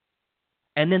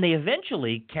 And then they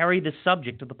eventually carry the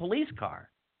subject to the police car.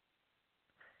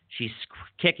 She's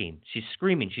kicking. She's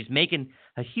screaming. She's making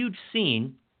a huge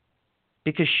scene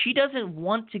because she doesn't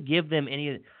want to give them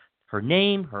any her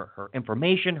name, her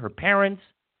information, her parents.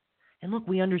 And look,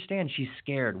 we understand she's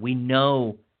scared. We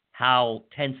know how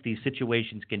tense these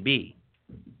situations can be.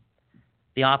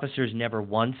 The officers never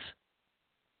once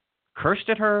cursed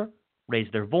at her,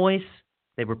 raised their voice.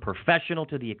 They were professional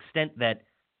to the extent that,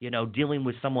 dealing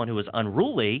with someone who was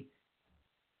unruly.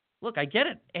 Look, I get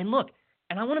it. And look,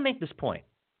 and I want to make this point.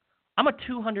 I'm a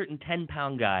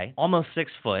 210-pound guy, almost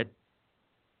 6 foot.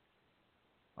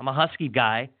 I'm a husky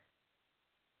guy.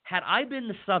 Had I been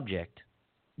the subject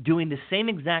doing the same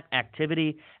exact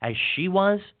activity as she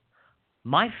was,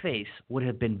 my face would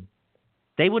have been,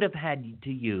 they would have had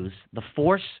to use the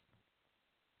force,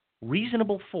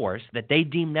 reasonable force that they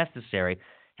deemed necessary,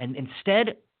 and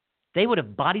instead they would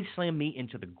have body slammed me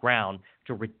into the ground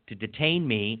to detain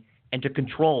me and to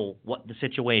control the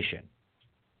situation,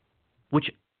 which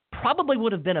probably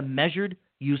would have been a measured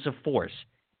use of force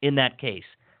in that case,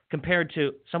 compared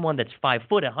to someone that's 5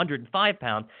 foot, 105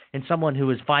 pounds, and someone who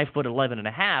is 5 foot 11 and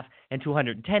a half and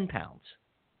 210 pounds.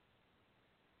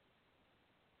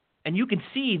 And you can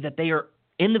see that they are,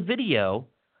 in the video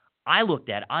I looked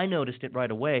at, I noticed it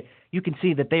right away, you can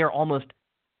see that they are almost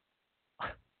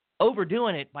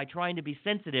overdoing it by trying to be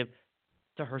sensitive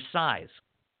to her size.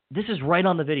 This is right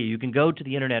on the video. You can go to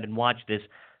the internet and watch this.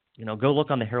 Go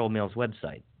look on the Herald Mail's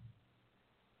website.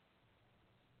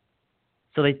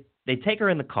 So they take her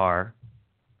in the car.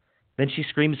 Then she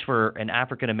screams for an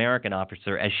African-American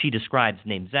officer, as she describes,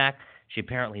 named Zach. She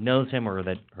apparently knows him, or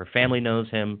that her family knows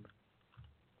him.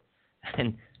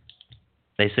 And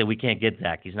they say, we can't get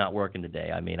Zach. He's not working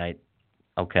today. I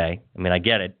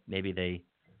get it. Maybe they,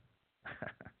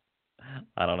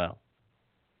 I don't know.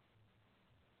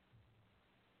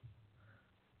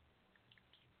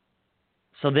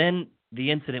 So then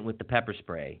the incident with the pepper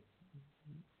spray.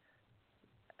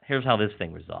 Here's how this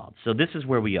thing resolved. So this is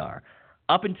where we are.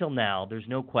 Up until now, there's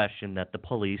no question that the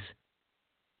police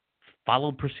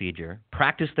followed procedure,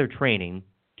 practiced their training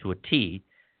to a T.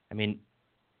 And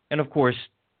of course,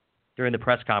 during the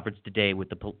press conference today with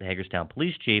the Hagerstown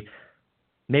Police Chief,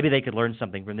 maybe they could learn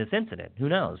something from this incident. Who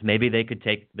knows? Maybe they could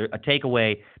take a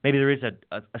takeaway. Maybe there is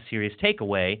a serious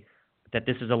takeaway that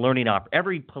this is a learning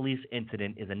every police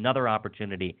incident is another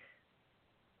opportunity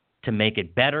to make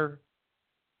it better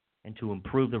and to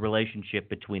improve the relationship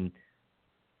between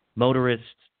motorists,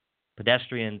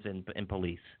 pedestrians, and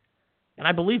police. And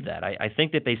I believe that. I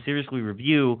think that they seriously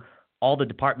review all the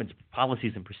department's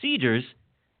policies and procedures,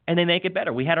 and they make it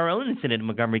better. We had our own incident in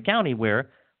Montgomery County where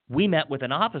we met with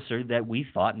an officer that we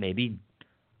thought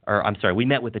we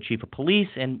met with the chief of police,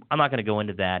 and I'm not going to go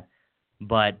into that,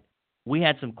 but we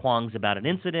had some qualms about an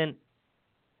incident,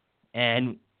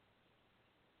 and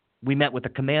we met with a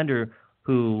commander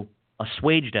who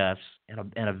assuaged us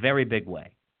in a very big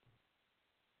way.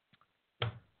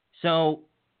 So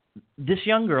this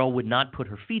young girl would not put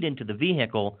her feet into the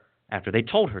vehicle after they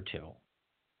told her to.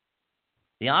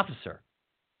 The officer,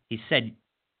 he said,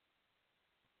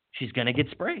 she's going to get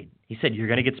sprayed. He said, you're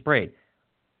going to get sprayed.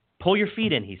 Pull your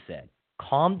feet in, he said.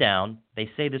 Calm down. They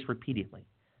say this repeatedly.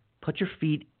 Put your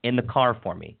feet in the car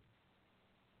for me.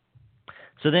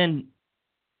 So then,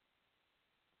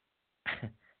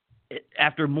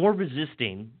 after more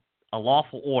resisting a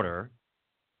lawful order,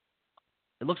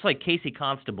 it looks like Casey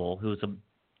Constable, who's a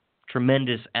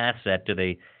tremendous asset to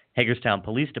the Hagerstown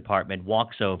Police Department,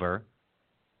 walks over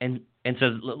and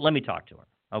says, let me talk to her.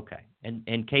 Okay.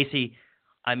 And Casey,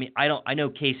 I know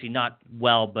Casey not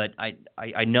well, but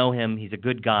I know him. He's a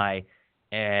good guy,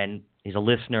 and he's a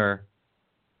listener.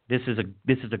 This is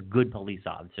a good police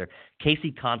officer.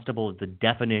 Casey Constable is the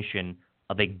definition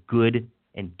of a good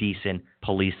and decent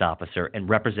police officer and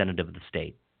representative of the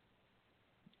state.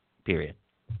 Period.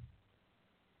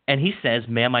 And he says,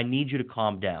 ma'am, I need you to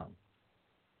calm down.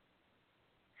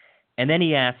 And then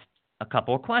he asked a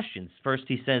couple of questions. First,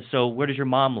 he says, so where does your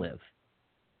mom live?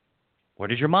 Where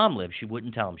does your mom live? She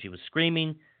wouldn't tell him. She was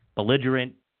screaming,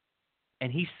 belligerent.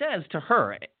 And he says to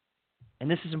her,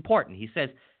 and this is important, he says,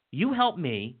 you help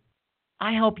me,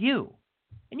 I help you.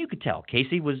 And you could tell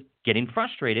Casey was getting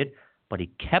frustrated, but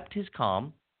he kept his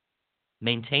calm,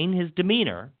 maintained his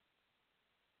demeanor,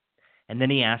 and then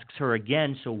he asks her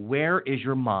again, so where is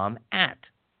your mom at?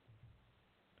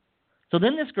 So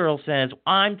then this girl says,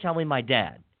 I'm telling my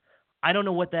dad. I don't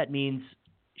know what that means.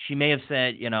 She may have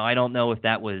said, I don't know if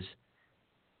that was,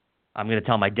 I'm going to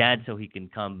tell my dad so he can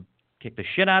come kick the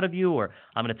shit out of you, or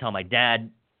I'm going to tell my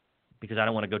dad because I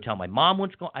don't want to go tell my mom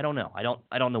what's going on. I don't know.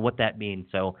 I don't know what that means,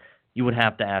 so you would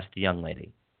have to ask the young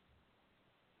lady.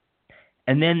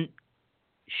 And then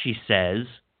she says,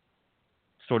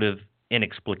 sort of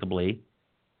inexplicably,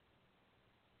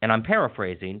 and I'm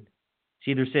paraphrasing,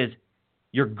 she either says,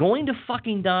 you're going to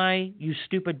fucking die, you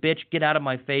stupid bitch, get out of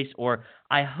my face, or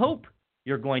I hope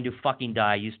you're going to fucking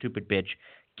die, you stupid bitch,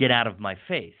 get out of my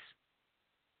face.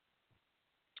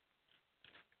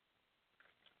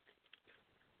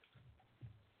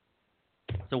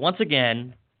 So once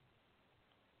again,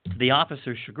 to the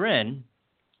officer's chagrin,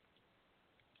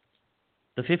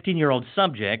 the 15-year-old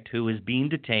subject who is being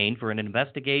detained for an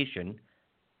investigation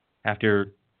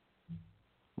after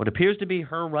what appears to be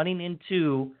her running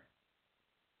into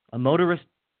a motorist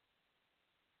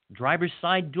driver's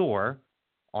side door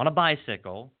on a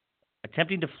bicycle,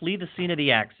 attempting to flee the scene of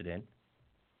the accident.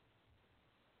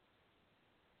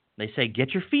 They say,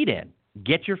 get your feet in.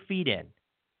 Get your feet in.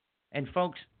 And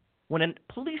folks, when a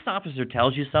police officer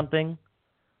tells you something,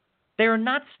 they are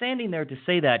not standing there to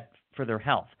say that for their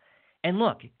health. And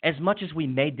look, as much as we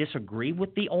may disagree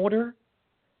with the order,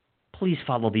 please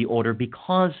follow the order,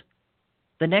 because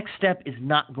the next step is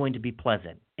not going to be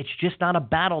pleasant. It's just not a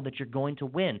battle that you're going to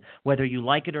win, whether you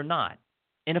like it or not.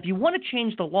 And if you want to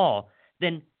change the law,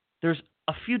 then there's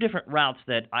a few different routes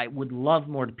that I would love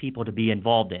more people to be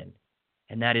involved in.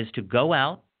 And that is to go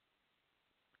out,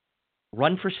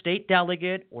 run for state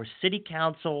delegate or city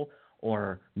council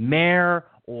or mayor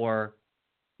or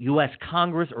U.S.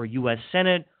 Congress or U.S.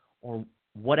 Senate or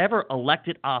whatever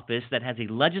elected office that has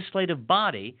a legislative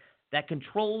body that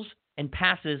controls and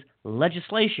passes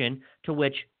legislation to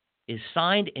which is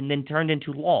signed and then turned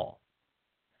into law.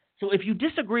 So if you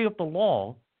disagree with the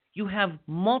law, you have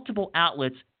multiple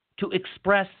outlets to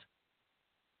express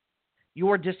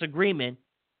your disagreement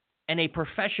in a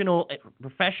professional,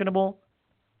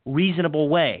 reasonable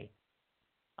way.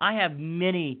 I have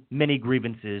many, many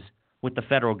grievances with the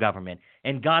federal government,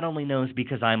 and God only knows,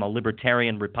 because I'm a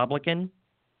libertarian Republican,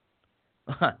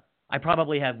 I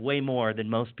probably have way more than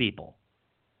most people.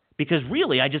 Because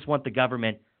really, I just want the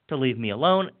government to leave me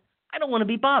alone. I don't want to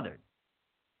be bothered.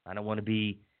 I don't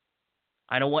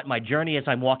want my journey as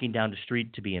I'm walking down the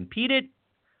street to be impeded.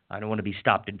 I don't want to be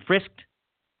stopped and frisked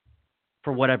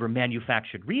for whatever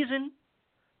manufactured reason.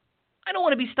 I don't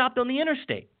want to be stopped on the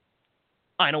interstate.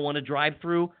 I don't want to drive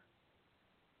through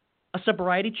a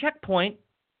sobriety checkpoint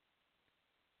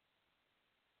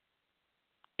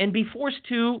and be forced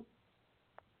to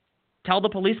tell the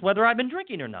police whether I've been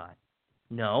drinking or not.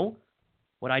 No.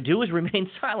 What I do is remain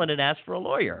silent and ask for a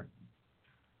lawyer.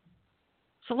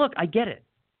 So look, I get it.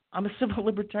 I'm a civil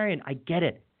libertarian. I get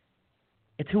it.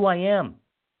 It's who I am.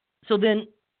 So then,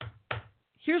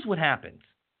 here's what happens.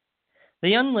 The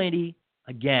young lady,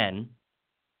 again,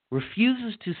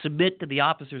 refuses to submit to the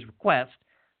officer's request.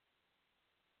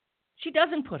 She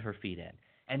doesn't put her feet in.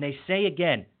 And they say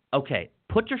again, okay,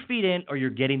 put your feet in or you're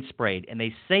getting sprayed. And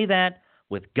they say that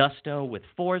with gusto, with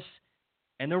force,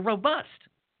 and they're robust.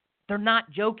 They're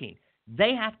not joking.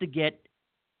 They have to get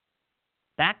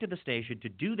back to the station to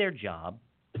do their job.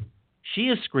 She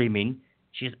is screaming.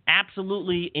 She is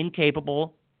absolutely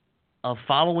incapable of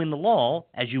following the law,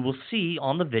 as you will see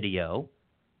on the video,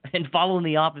 and following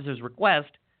the officer's request.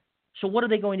 So what are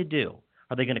they going to do?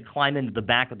 Are they going to climb into the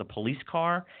back of the police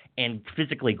car and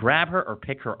physically grab her or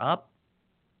pick her up?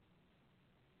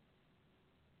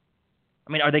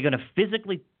 I mean, are they going to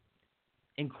physically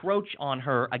encroach on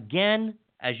her again,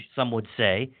 as some would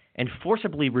say, and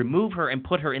forcibly remove her and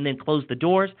put her and then close the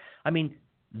doors? I mean,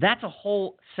 that's a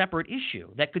whole separate issue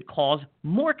that could cause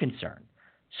more concern.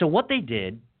 So what they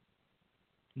did,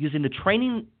 using the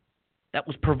training that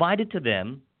was provided to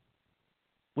them,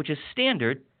 which is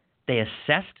standard, they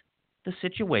assessed the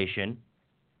situation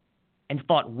and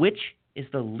thought which is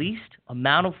the least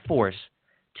amount of force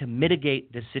to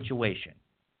mitigate this situation.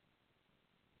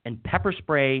 And pepper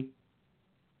spray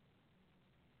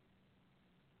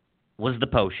was the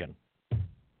potion.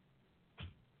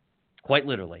 Quite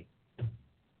literally.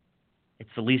 It's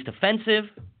the least offensive.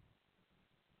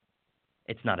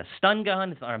 It's not a stun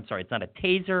gun. It's not a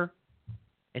taser.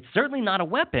 It's certainly not a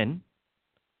weapon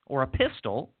or a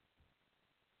pistol.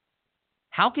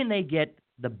 How can they get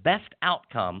the best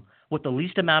outcome with the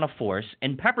least amount of force?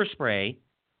 And pepper spray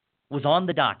was on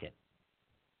the docket.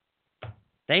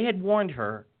 They had warned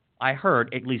her, I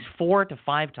heard, at least 4 to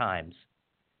 5 times.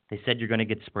 They said, you're going to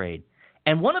get sprayed.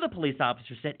 And one of the police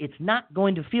officers said, it's not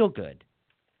going to feel good.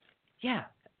 Yeah,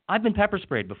 I've been pepper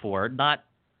sprayed before, not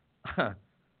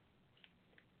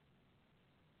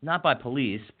by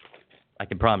police. I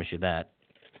can promise you that.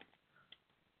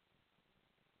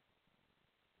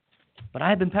 But I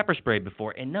have been pepper sprayed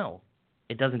before, and no,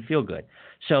 it doesn't feel good.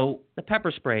 So the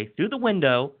pepper spray through the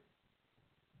window,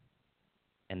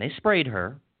 and they sprayed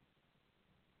her.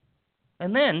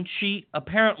 And then she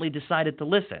apparently decided to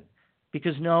listen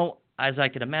because, no, as I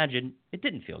could imagine, it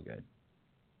didn't feel good.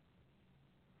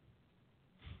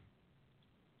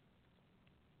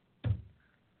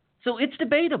 So it's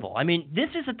debatable. I mean, this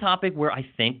is a topic where I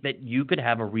think that you could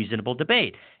have a reasonable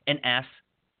debate and ask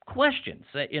questions.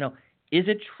 Is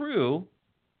it true?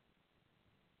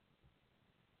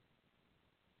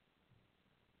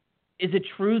 Is it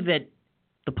true that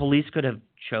the police could have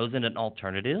chosen an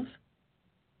alternative?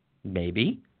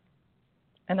 Maybe.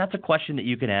 And that's a question that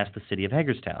you can ask the city of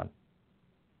Hagerstown.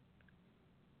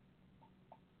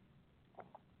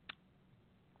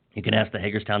 You can ask the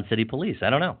Hagerstown City Police. I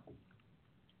don't know.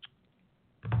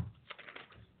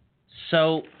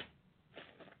 So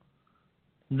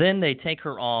then they take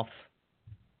her off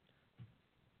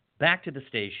back to the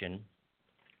station,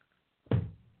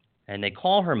 and they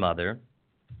call her mother,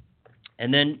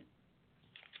 and then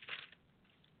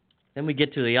we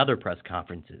get to the other press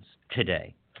conferences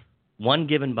today. One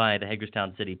given by the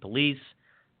Hagerstown City Police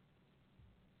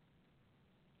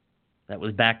that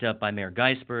was backed up by Mayor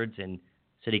Geisberts and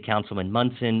City Councilman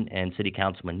Munson and City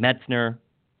Councilman Metzner.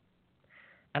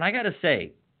 And I got to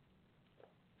say,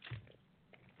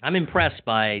 I'm impressed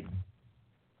by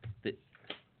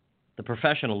the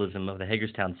professionalism of the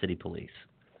Hagerstown City Police.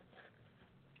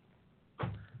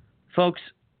 Folks,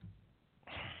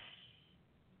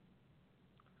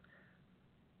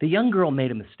 the young girl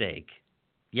made a mistake.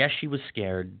 Yes, she was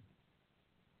scared.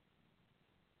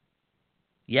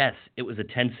 Yes, it was a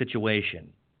tense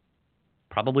situation.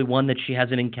 Probably one that she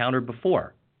hasn't encountered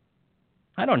before.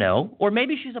 I don't know. Or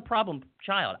maybe she's a problem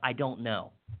child. I don't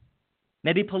know.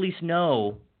 Maybe police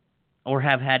know or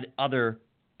have had other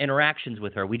interactions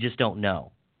with her. We just don't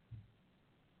know.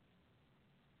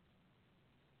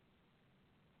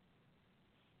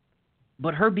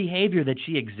 But her behavior that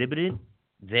she exhibited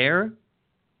there,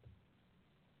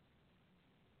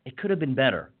 it could have been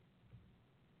better.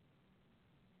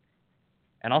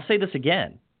 And I'll say this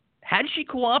again. Had she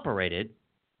cooperated,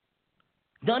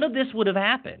 none of this would have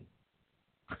happened.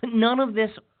 None of this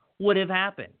would have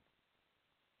happened.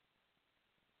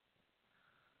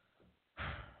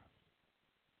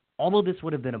 All of this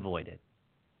would have been avoided.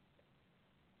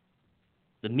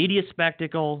 The media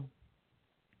spectacle,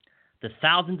 the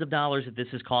thousands of dollars that this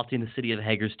is costing the city of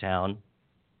Hagerstown,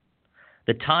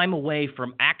 the time away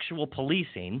from actual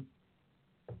policing,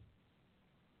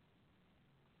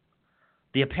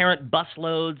 the apparent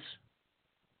busloads,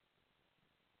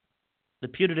 the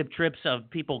putative trips of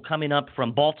people coming up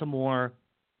from Baltimore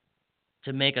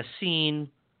to make a scene,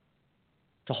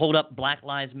 to hold up Black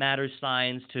Lives Matter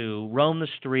signs, to roam the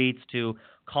streets, to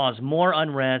cause more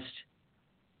unrest,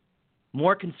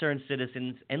 more concerned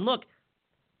citizens. And look,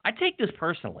 I take this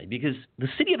personally because the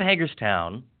city of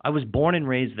Hagerstown, I was born and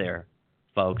raised there,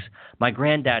 folks. My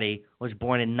granddaddy was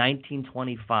born in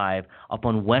 1925 up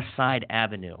on West Side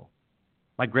Avenue.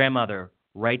 My grandmother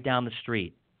right down the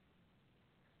street.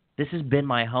 This has been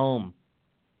my home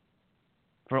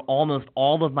for almost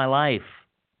all of my life.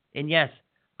 And yes,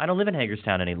 I don't live in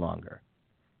Hagerstown any longer.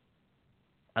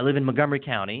 I live in Montgomery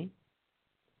County.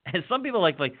 And some people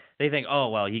they think, oh,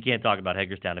 well, you can't talk about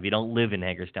Hagerstown if you don't live in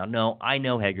Hagerstown. No, I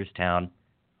know Hagerstown.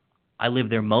 I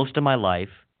lived there most of my life.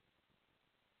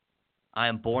 I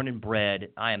am born and bred.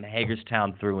 I am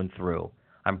Hagerstown through and through.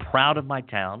 I'm proud of my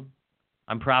town.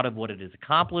 I'm proud of what it has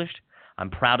accomplished. I'm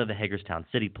proud of the Hagerstown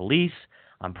City Police.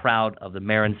 I'm proud of the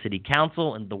Mayor and City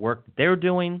Council and the work that they're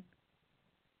doing.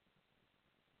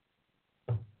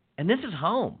 And this is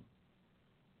home.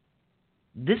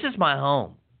 This is my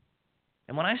home.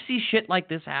 And when I see shit like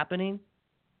this happening,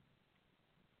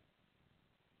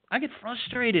 I get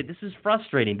frustrated. This is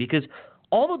frustrating because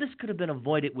all of this could have been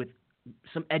avoided with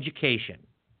some education.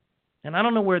 And I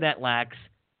don't know where that lacks.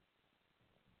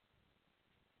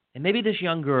 And maybe this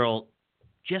young girl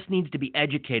just needs to be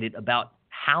educated about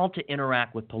how to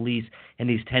interact with police in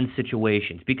these tense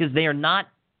situations, because they are not,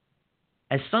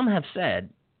 as some have said,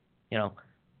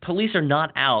 police are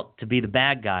not out to be the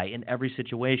bad guy in every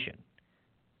situation.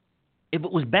 If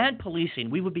it was bad policing,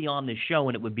 we would be on this show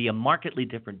and it would be a markedly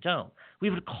different tone. We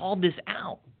would have called this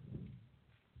out.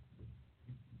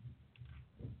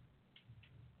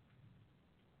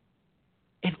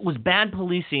 If it was bad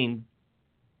policing,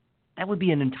 that would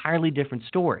be an entirely different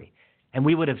story. And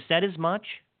we would have said as much,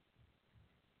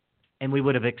 and we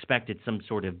would have expected some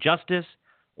sort of justice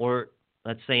or,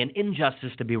 let's say, an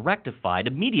injustice to be rectified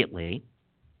immediately.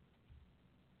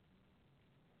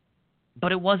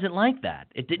 But it wasn't like that.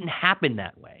 It didn't happen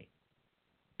that way.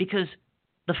 Because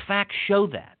the facts show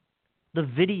that. The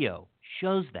video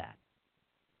shows that.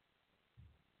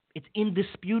 It's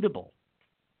indisputable.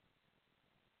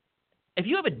 If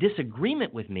you have a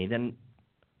disagreement with me, then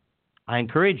I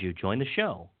encourage you, join the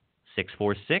show.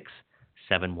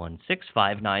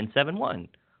 646-716-5971.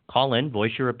 Call in,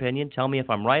 voice your opinion, tell me if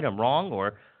I'm right, I'm wrong,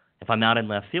 or if I'm out in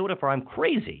left field, if I'm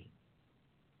crazy.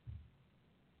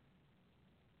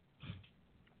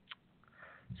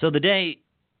 So the day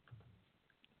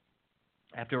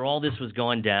after all this was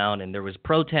going down, and there was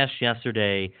protests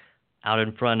yesterday out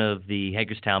in front of the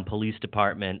Hagerstown Police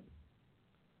Department,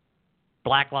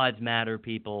 Black Lives Matter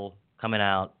people coming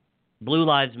out, Blue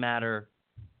Lives Matter.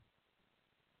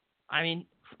 I mean,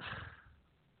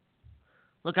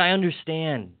 look, I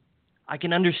understand. I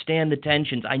can understand the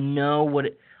tensions. I know what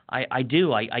I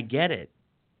do. I get it.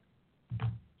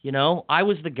 I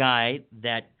was the guy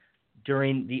that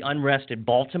during the unrest in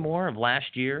Baltimore of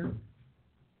last year,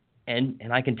 and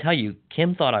I can tell you,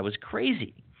 Kim thought I was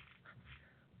crazy.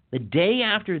 The day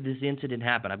after this incident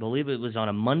happened, I believe it was on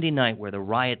a Monday night where the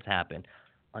riots happened,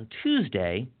 on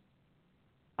Tuesday,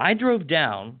 I drove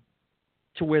down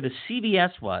to where the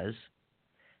CVS was,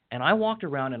 and I walked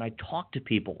around and I talked to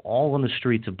people all on the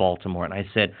streets of Baltimore, and I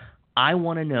said, I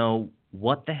want to know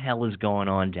what the hell is going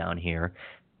on down here,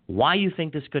 why you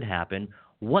think this could happen,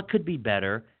 what could be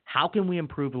better, how can we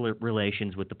improve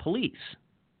relations with the police?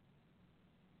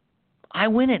 I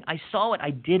went it. I saw it. I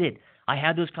did it. I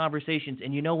had those conversations.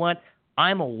 And you know what?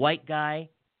 I'm a white guy,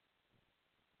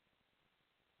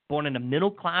 born in a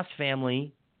middle-class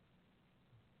family,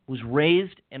 was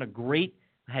raised in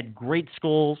had great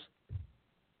schools,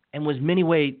 and was in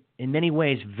many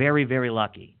ways very, very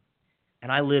lucky. And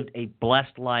I lived a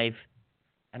blessed life,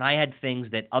 and I had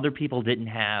things that other people didn't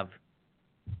have.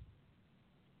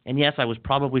 And yes, I was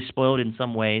probably spoiled in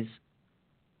some ways.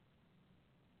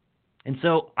 And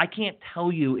so I can't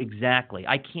tell you exactly.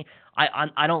 I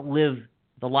don't live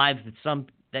the lives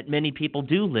that many people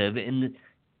do live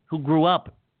who grew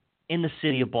up in the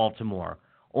city of Baltimore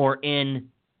or in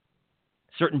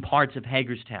certain parts of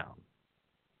Hagerstown.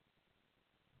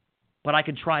 But I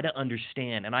can try to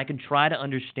understand, and I can try to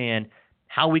understand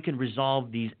how we can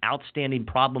resolve these outstanding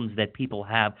problems that people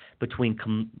have between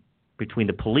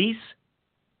the police,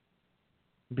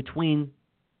 between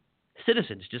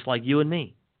citizens just like you and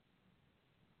me.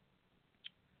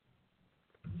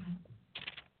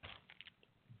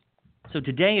 So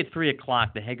today at 3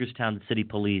 o'clock, the Hagerstown City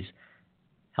Police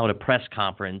held a press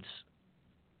conference,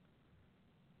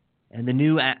 and the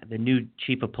new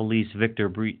chief of police, Victor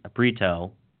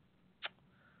Brito,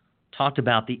 talked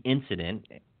about the incident,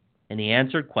 and he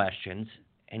answered questions,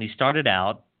 and he started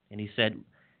out, and he said,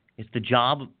 it's his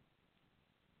job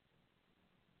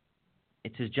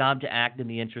to act in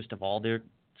the interest of all their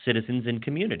citizens and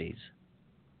communities.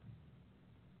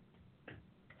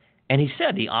 And he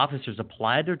said the officers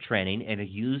applied their training and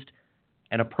used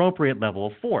an appropriate level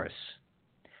of force.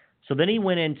 So then he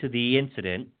went into the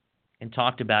incident and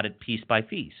talked about it piece by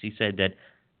piece. He said that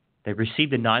they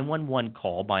received a 911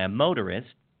 call by a motorist,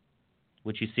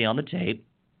 which you see on the tape,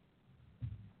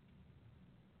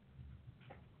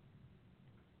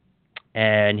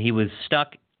 and he was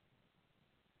stuck,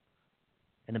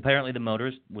 and apparently the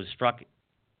motorist was struck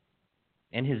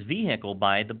in his vehicle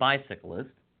by the bicyclist.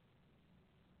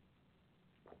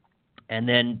 And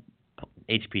then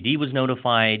HPD was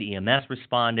notified, EMS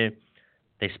responded.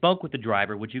 They spoke with the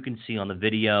driver, which you can see on the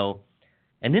video.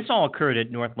 And this all occurred at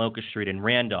North Locust Street in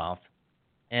Randolph.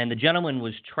 And the gentleman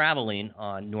was traveling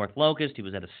on North Locust. He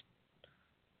was at a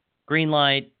green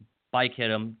light. Bike hit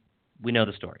him. We know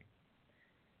the story.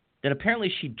 Then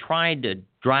apparently she tried to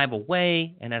drive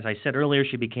away. And as I said earlier,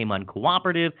 she became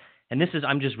uncooperative. And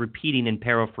I'm just repeating and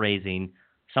paraphrasing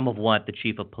some of what the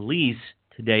chief of police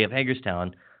today of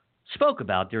Hagerstown spoke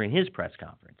about during his press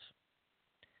conference.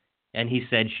 And he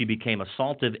said she became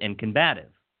assaultive and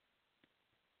combative.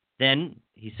 Then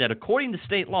he said, according to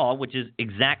state law, which is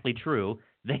exactly true,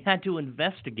 they had to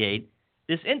investigate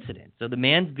this incident. So the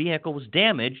man's vehicle was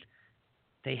damaged.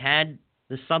 They had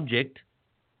the subject,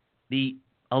 the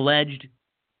alleged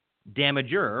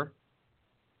damager,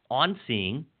 on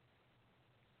scene,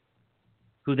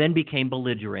 who then became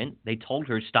belligerent. They told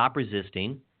her, stop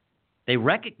resisting. They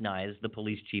recognized, the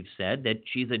police chief said, that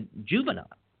she's a juvenile.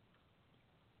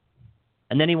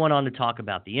 And then he went on to talk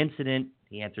about the incident.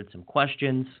 He answered some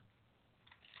questions.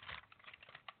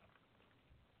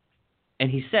 And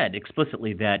he said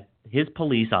explicitly that his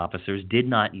police officers did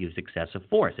not use excessive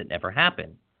force. It never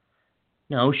happened.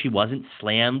 No, she wasn't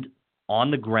slammed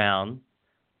on the ground.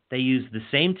 They used the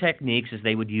same techniques as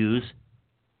they would use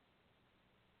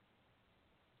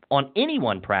on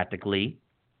anyone practically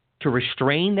to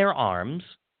restrain their arms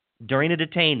during a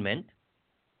detainment.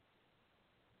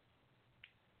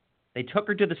 They took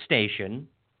her to the station.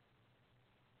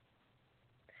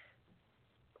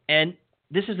 And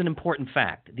this is an important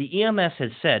fact. The EMS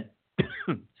has said,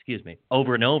 excuse me,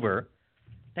 over and over,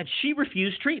 that she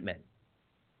refused treatment.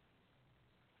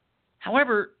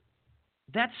 However,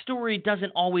 that story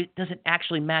doesn't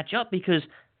actually match up because,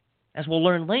 as we'll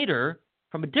learn later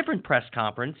from a different press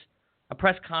conference, a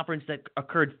press conference that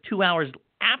occurred 2 hours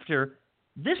after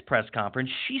this press conference,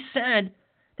 she said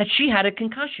that she had a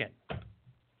concussion.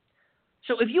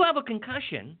 So if you have a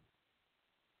concussion,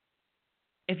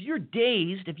 if you're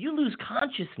dazed, if you lose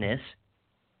consciousness,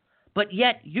 but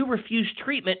yet you refuse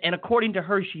treatment, and according to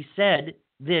her, she said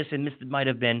this, and this might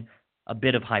have been a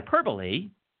bit of hyperbole,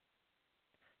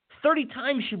 30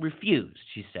 times she refused,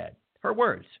 she said. Her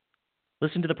words.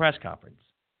 Listen to the press conference.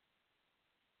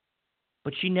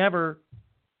 But she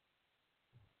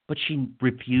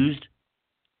refused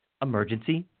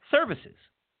emergency services.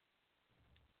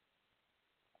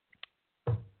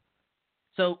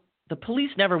 So the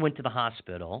police never went to the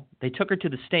hospital. They took her to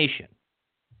the station.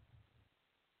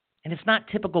 And it's not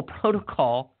typical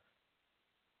protocol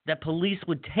that police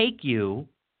would take you,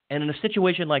 and in a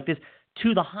situation like this,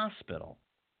 to the hospital.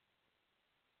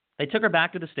 They took her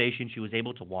back to the station. She was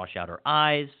able to wash out her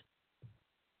eyes.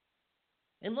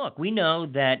 And look, we know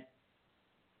that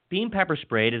being pepper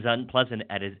sprayed, as unpleasant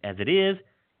as it is,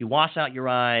 you wash out your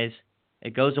eyes,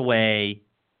 it goes away.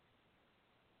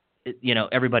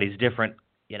 Everybody's different.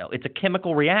 It's a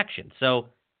chemical reaction. So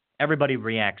everybody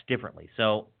reacts differently.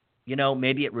 So,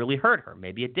 maybe it really hurt her.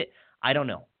 Maybe it did. I don't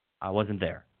know. I wasn't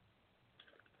there.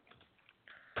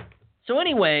 So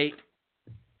anyway,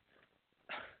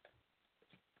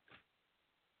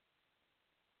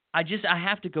 I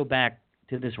have to go back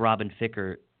to this Robin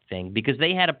Ficker thing because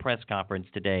they had a press conference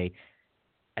today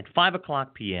at 5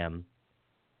 o'clock p.m.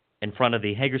 in front of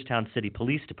the Hagerstown City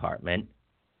Police Department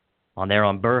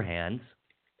on Burhands.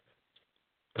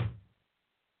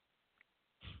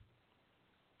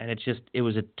 And it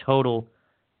was a total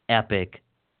epic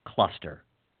cluster.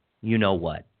 You know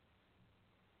what?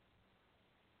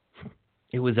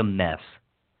 It was a mess.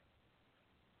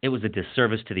 It was a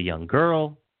disservice to the young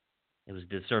girl. It was a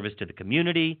disservice to the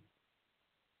community.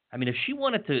 I mean, if she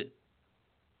wanted to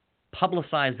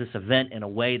publicize this event in a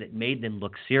way that made them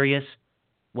look serious,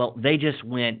 well, they just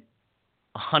went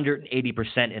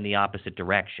 180% in the opposite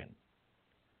direction.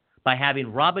 by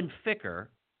having Robin Ficker,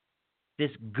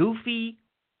 this goofy,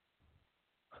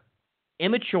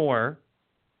 immature,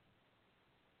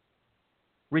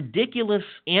 ridiculous,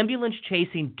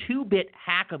 ambulance-chasing, two-bit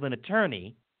hack of an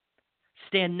attorney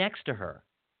stand next to her.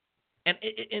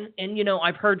 And you know,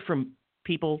 I've heard from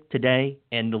people today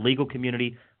in the legal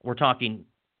community, we're talking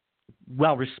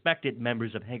well-respected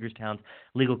members of Hagerstown's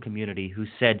legal community who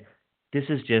said, this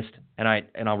is just, and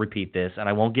I'll repeat this, and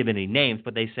I won't give any names,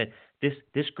 but they said,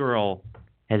 this girl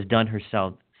has done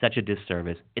herself such a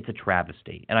disservice. It's a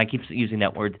travesty. And I keep using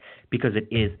that word because it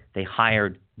is. They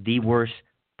hired the worst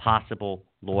possible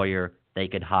lawyer they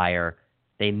could hire.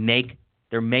 They're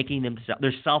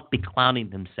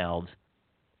self-beclowning themselves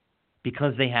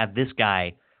because they have this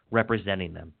guy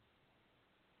representing them.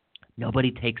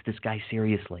 Nobody takes this guy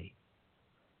seriously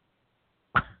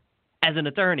as an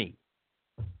attorney.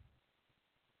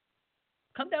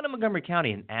 Come down to Montgomery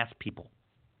County and ask people.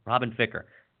 Robin Ficker.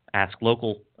 Ask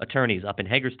local attorneys up in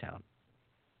Hagerstown.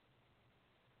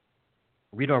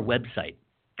 Read our website.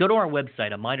 Go to our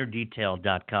website,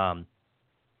 aminordetail.com,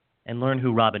 and learn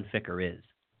who Robin Ficker is.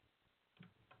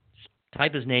 Just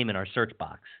type his name in our search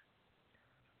box.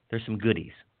 There's some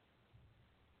goodies.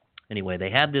 Anyway,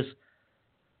 they had this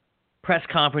press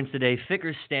conference today.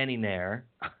 Ficker's standing there.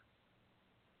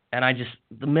 And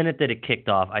the minute that it kicked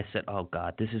off, I said, "Oh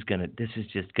God, this is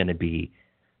just gonna be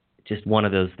just one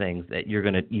of those things that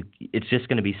it's just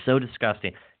gonna be so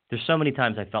disgusting." There's so many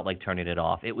times I felt like turning it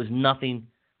off. It was nothing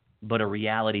but a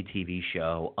reality TV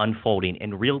show unfolding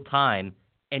in real time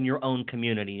in your own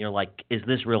community. You're like, is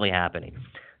this really happening?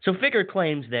 So Ficker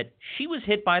claims that she was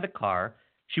hit by the car.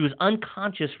 She was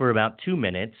unconscious for about 2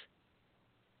 minutes.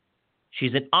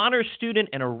 She's an honor student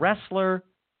and a wrestler.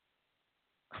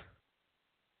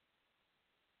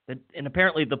 And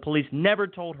apparently the police never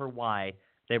told her why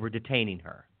they were detaining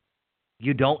her.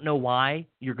 You don't know why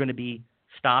you're going to be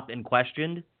stopped and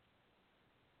questioned?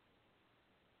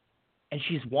 And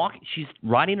she's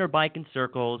riding her bike in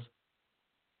circles.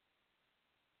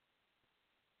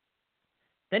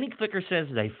 Then Ficker says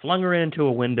they flung her into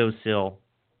a windowsill,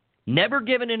 never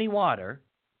given any water.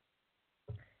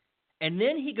 And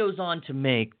then he goes on to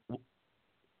make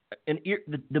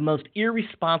the most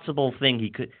irresponsible thing he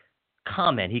could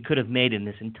have made in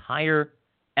this entire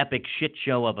epic shit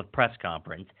show of a press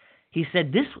conference. He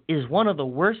said, "This is one of the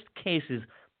worst cases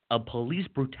of police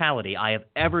brutality I have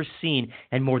ever seen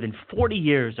in more than 40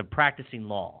 years of practicing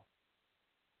law."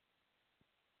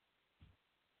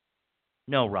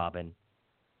 No, Robin.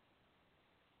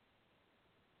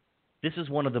 This is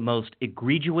one of the most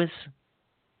egregious,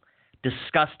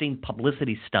 disgusting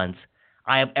publicity stunts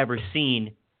I have ever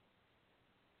seen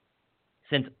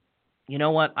since, you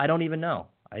know what? I don't even know.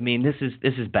 I mean, this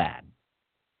is bad.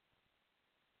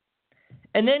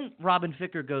 And then Robin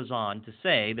Ficker goes on to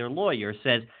say, their lawyer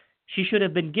says, she should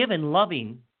have been given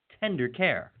loving, tender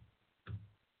care.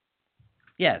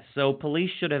 Yes, so police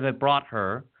should have brought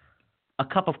her a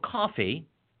cup of coffee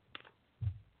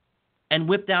and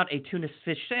whipped out a tuna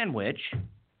fish sandwich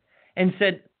and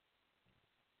said,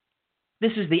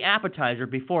 "This is the appetizer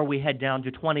before we head down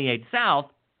to 28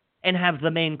 South and have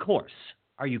the main course."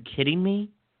 Are you kidding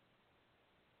me?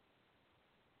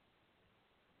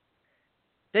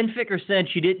 Then Ficker said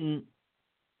she didn't,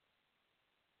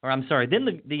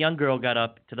 then the young girl got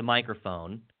up to the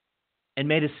microphone and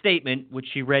made a statement which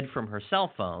she read from her cell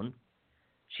phone.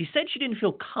 She said she didn't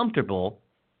feel comfortable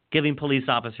giving police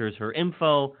officers her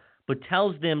info, but she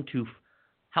tells them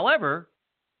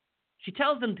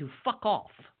to fuck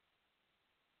off.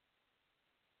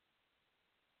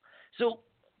 So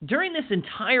during this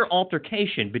entire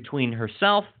altercation between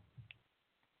herself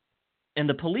and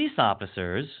the police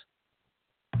officers,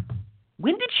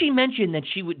 when did she mention that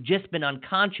she would just been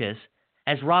unconscious,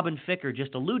 as Robin Ficker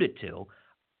just alluded to?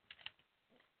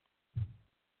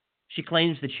 She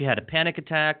claims that she had a panic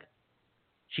attack.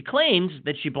 She claims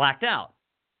that she blacked out.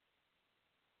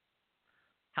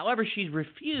 However, she's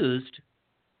refused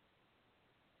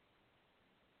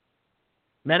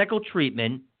medical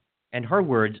treatment, in her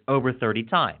words, over 30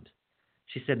 times.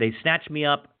 She said they snatched me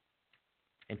up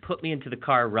and put me into the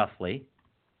car roughly.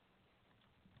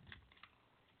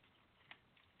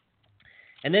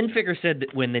 And then Ficker said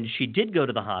that when she did go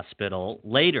to the hospital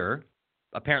later,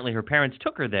 apparently her parents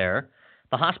took her there,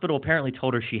 the hospital apparently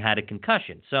told her she had a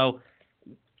concussion. So,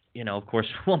 of course,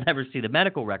 we'll never see the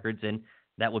medical records, and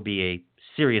that would be a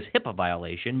serious HIPAA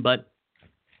violation, but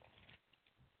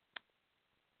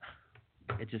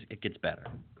it gets better.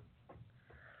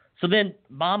 So then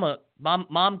mom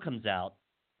comes out,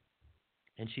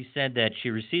 and she said that she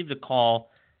received a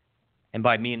call, and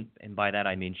by that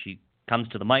I mean she comes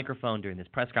to the microphone during this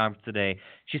press conference today.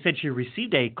 She said she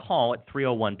received a call at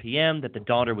 3:01 p.m. that the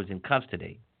daughter was in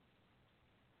custody.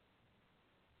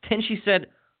 Then she said,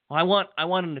 well, I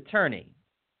want an attorney.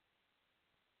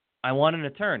 I want an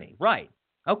attorney. Right.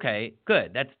 Okay,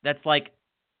 good. That's like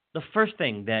the first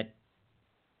thing that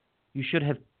you should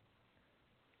have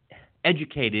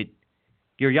educated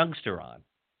your youngster on.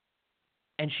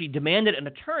 And she demanded an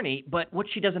attorney, but what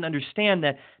she doesn't understand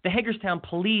that the Hagerstown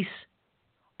Police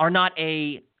are not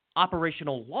a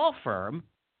operational law firm.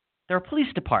 They're a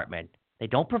police department. They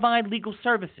don't provide legal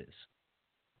services.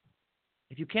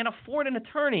 If you can't afford an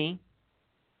attorney,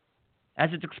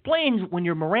 as it's explained, when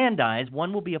you're Mirandized,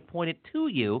 one will be appointed to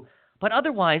you, but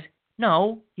otherwise,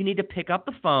 no, you need to pick up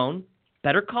the phone,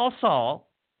 better call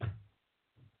Saul,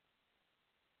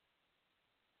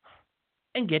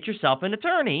 and get yourself an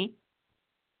attorney.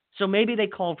 So maybe they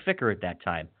called Ficker at that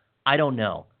time. I don't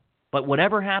know. But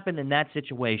whatever happened in that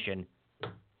situation,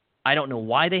 I don't know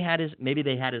why maybe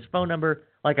they had his phone number.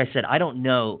 Like I said, I don't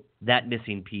know that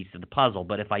missing piece of the puzzle,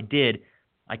 but if I did,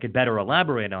 I could better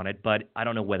elaborate on it, but I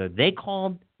don't know whether they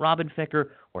called Robin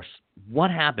Ficker or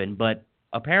what happened, but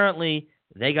apparently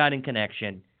they got in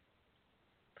connection,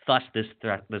 thus this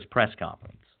press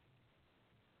conference.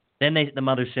 Then the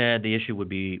mother said the issue would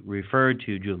be referred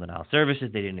to juvenile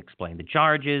services. They didn't explain the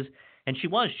charges, and she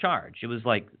was charged. It was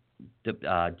like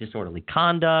disorderly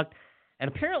conduct, and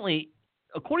apparently,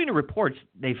 according to reports,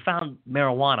 they found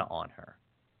marijuana on her.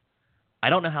 I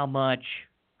don't know how much,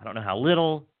 I don't know how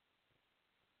little,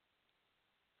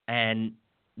 and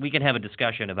we can have a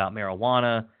discussion about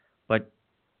marijuana, but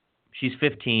she's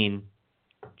 15.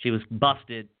 She was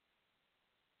busted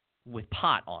with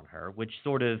pot on her, which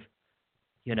sort of,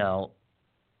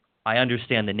 I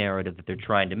understand the narrative that they're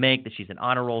trying to make, that she's an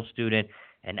honor roll student,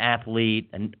 an athlete,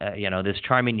 and, this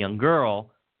charming young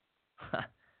girl.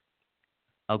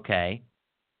 Okay.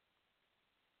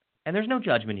 And there's no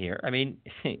judgment here. I mean,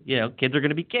 kids are going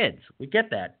to be kids. We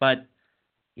get that. But,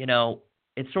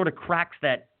 it sort of cracks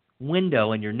that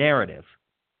window in your narrative.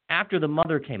 After the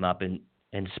mother came up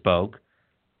and spoke,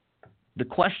 the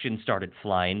questions started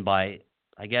flying by,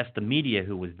 I guess, the media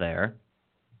who was there.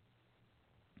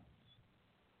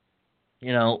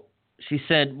 She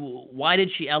said, why did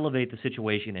she elevate the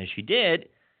situation as she did?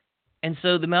 And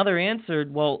so the mother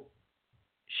answered, well,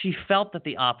 she felt that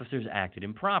the officers acted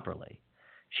improperly.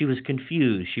 She was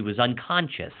confused. She was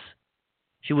unconscious.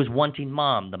 She was wanting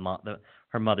mom,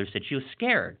 her mother said. She was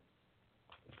scared.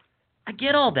 I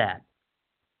get all that.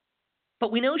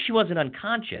 But we know she wasn't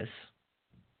unconscious.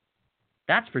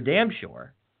 That's for damn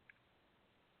sure.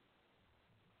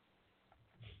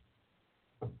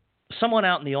 Someone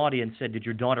out in the audience said, did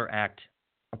your daughter act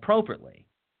appropriately?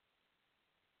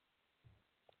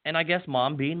 And I guess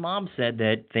mom, being mom, said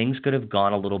that things could have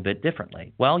gone a little bit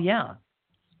differently. Well, yeah.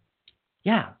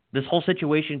 Yeah, this whole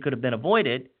situation could have been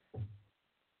avoided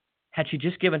had she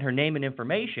just given her name and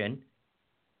information,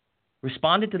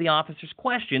 responded to the officer's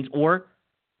questions, or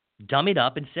dummied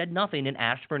up and said nothing and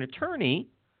asked for an attorney,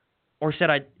 or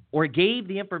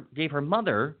gave her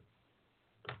mother,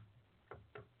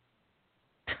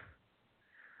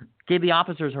 gave the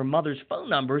officers her mother's phone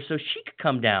number so she could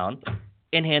come down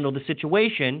and handle the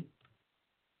situation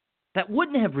that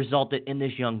wouldn't have resulted in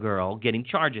this young girl getting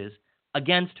charges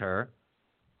against her.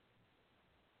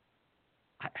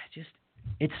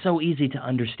 It's so easy to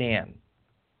understand.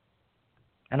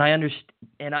 And I understand,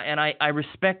 and I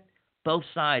respect both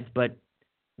sides, but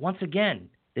once again,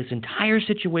 this entire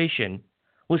situation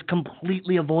was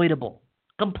completely avoidable.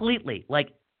 Completely, like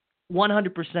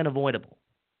 100% avoidable.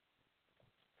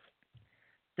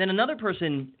 Then another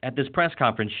person at this press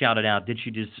conference shouted out, did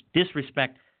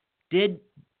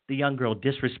the young girl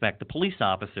disrespect the police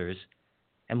officers?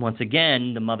 And once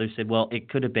again, the mother said, well, it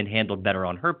could have been handled better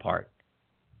on her part.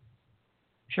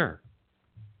 Sure.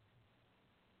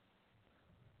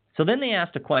 So then they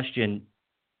asked a question,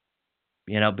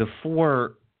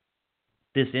 before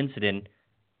this incident,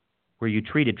 were you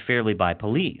treated fairly by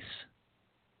police?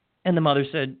 And the mother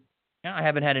said, yeah, I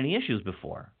haven't had any issues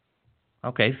before.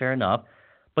 Okay, fair enough.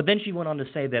 But then she went on to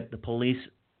say that the police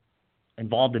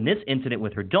involved in this incident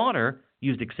with her daughter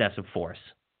used excessive force.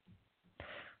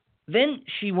 Then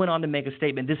she went on to make a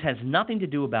statement, this has nothing to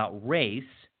do about race.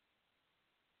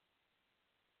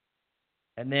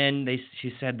 And then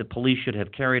she said the police should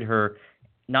have carried her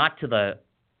not to the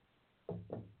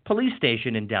police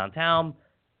station in downtown,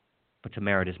 but to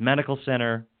Meredith Medical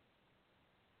Center.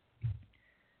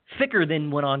 Ficker then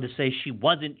went on to say she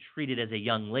wasn't treated as a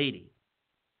young lady.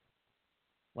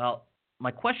 Well,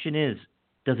 my question is,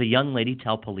 does a young lady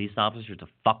tell police officers to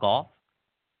fuck off?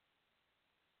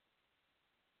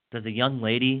 Does a young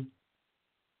lady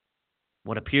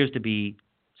what appears to be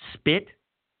spit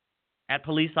at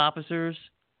police officers,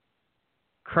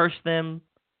 curse them.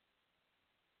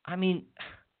 I mean,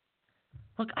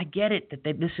 look, I get it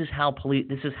that this is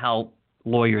how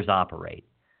lawyers operate.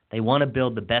 They want to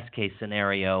build the best case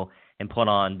scenario and put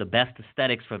on the best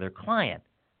aesthetics for their client.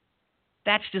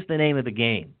 That's just the name of the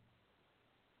game.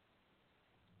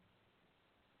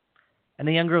 And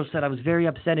the young girl said, I was very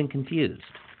upset and confused.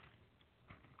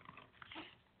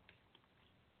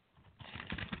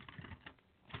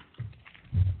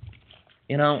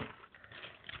 You know,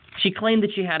 she claimed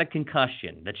that she had a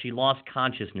concussion, that she lost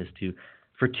consciousness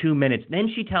for 2 minutes.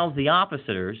 Then she tells the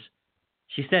officers,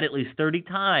 she said at least 30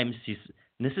 times, and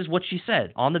this is what she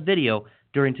said on the video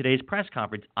during today's press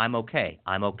conference, I'm okay,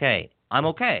 I'm okay, I'm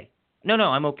okay. No,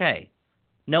 I'm okay.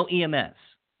 No EMS.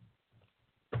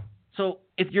 So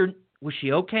was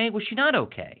she okay? Was she not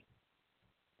okay?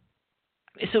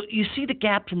 So you see the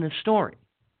gaps in this story.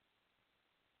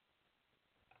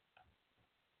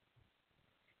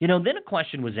 You know, then a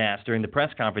question was asked during the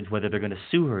press conference whether they're going to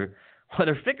sue her,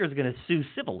 whether Ficker's going to sue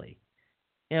civilly.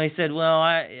 You know, he said, well,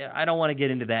 I don't want to get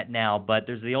into that now, but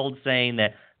there's the old saying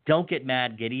that don't get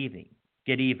mad, get even.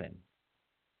 Get even.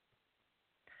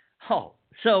 Oh,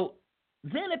 so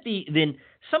then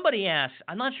somebody asked,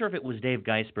 I'm not sure if it was Dave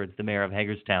Geisberts, the mayor of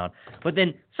Hagerstown, but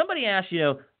then somebody asked,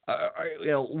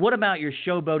 what about your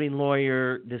showboating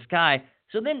lawyer, this guy?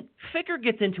 So then Ficker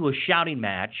gets into a shouting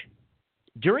match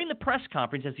during the press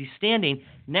conference as he's standing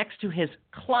next to his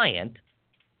client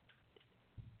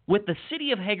with the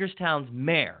city of Hagerstown's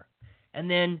mayor.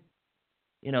 And then,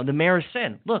 the mayor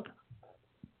said, look,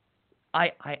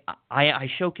 I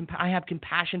have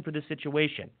compassion for this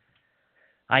situation.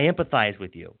 I empathize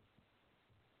with you.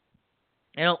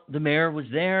 The mayor was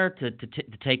there to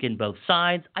take in both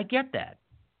sides. I get that.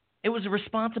 It was a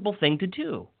responsible thing to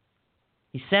do.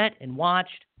 He sat and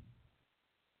watched.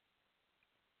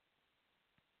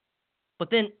 But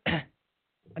then,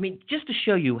 just to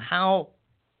show you how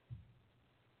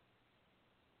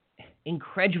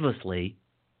incredulously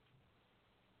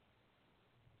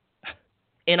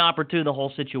inopportune the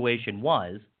whole situation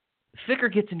was,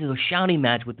 Ficker gets into a shouting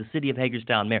match with the city of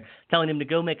Hagerstown mayor, telling him to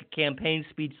go make a campaign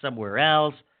speech somewhere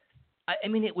else.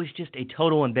 It was just a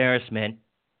total embarrassment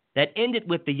that ended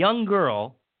with the young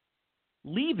girl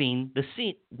leaving the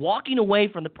scene, walking away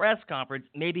from the press conference,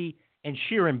 maybe in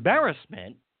sheer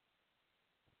embarrassment.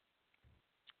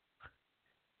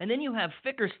 And then you have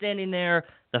Ficker standing there,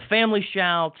 the family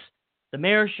shouts, the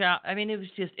mayor shouts.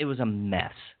 It was a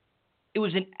mess. It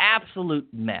was an absolute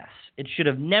mess. It should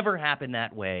have never happened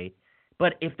that way.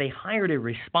 But if they hired a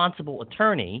responsible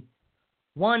attorney,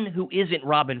 one who isn't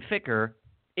Robin Ficker,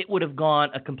 it would have gone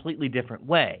a completely different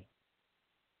way.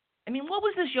 What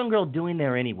was this young girl doing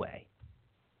there anyway?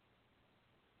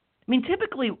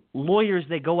 Typically lawyers,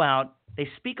 they go out, they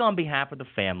speak on behalf of the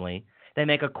family, they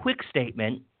make a quick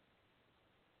statement.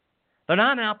 They're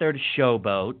not out there to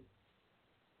showboat.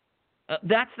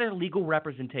 That's their legal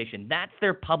representation. That's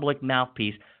their public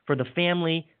mouthpiece for the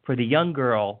family, for the young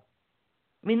girl.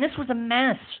 This was a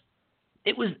mess.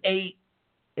 It was a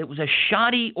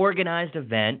shoddy organized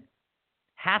event,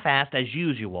 half-assed as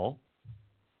usual,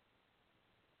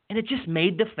 and it just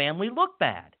made the family look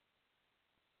bad.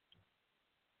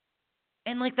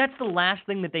 And that's the last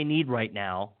thing that they need right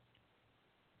now,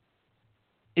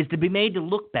 is to be made to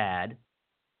look bad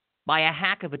by a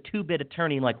hack of a two-bit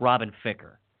attorney like Robin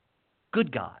Ficker.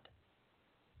 Good God.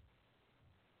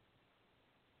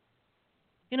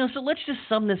 So let's just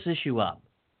sum this issue up.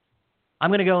 I'm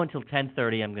going to go until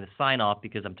 10:30. I'm going to sign off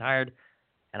because I'm tired,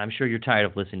 and I'm sure you're tired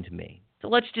of listening to me. So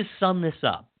let's just sum this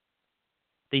up.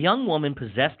 The young woman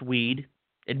possessed weed,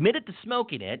 admitted to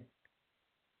smoking it.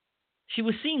 She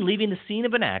was seen leaving the scene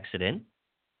of an accident.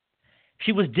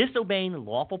 She was disobeying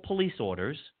lawful police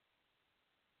orders.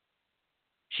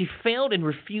 She failed and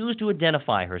refused to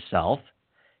identify herself.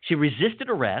 She resisted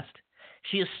arrest.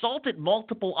 She assaulted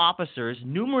multiple officers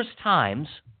numerous times.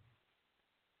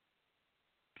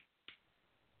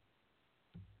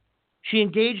 She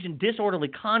engaged in disorderly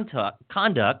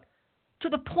conduct to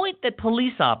the point that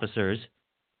police officers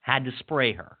had to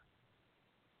spray her.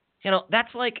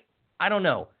 That's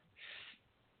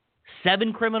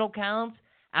 7 criminal counts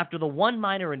after the one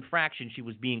minor infraction she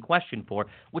was being questioned for,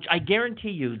 which I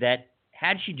guarantee you that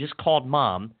had she just called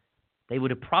mom, they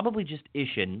would have probably just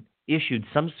issued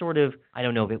some sort of, I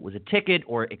don't know if it was a ticket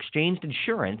or exchanged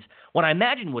insurance. What I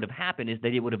imagine would have happened is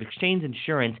that they would have exchanged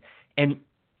insurance and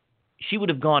she would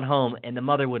have gone home and the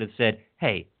mother would have said,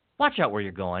 hey, watch out where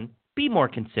you're going. Be more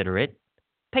considerate.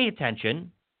 Pay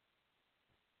attention.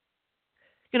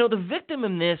 The victim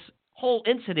in this whole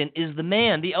incident is the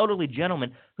man, the elderly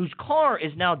gentleman, whose car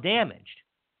is now damaged.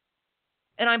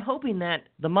 And I'm hoping that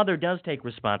the mother does take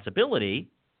responsibility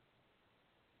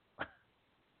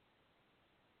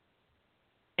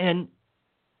and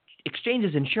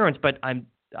exchanges insurance, but I'm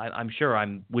sure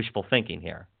I'm wishful thinking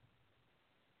here.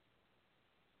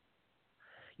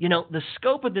 You know, the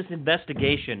scope of this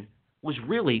investigation was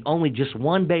really only just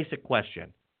one basic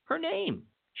question. Her name.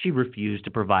 She refused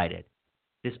to provide it.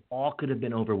 This all could have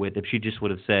been over with if she just would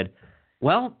have said,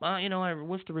 well, I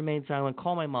wish to remain silent,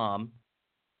 call my mom.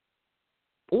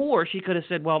 Or she could have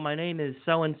said, well, my name is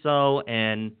so-and-so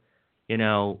and,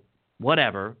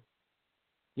 whatever.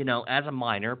 As a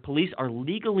minor, police are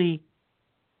legally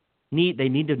they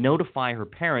need to notify her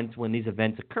parents when these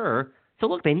events occur. So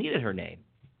look, they needed her name.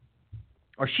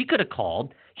 Or she could have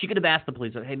called. She could have asked the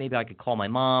police, hey, maybe I could call my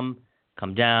mom,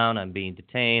 come down, I'm being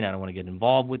detained, I don't want to get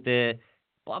involved with it,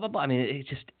 blah, blah, blah. I mean, it's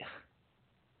just,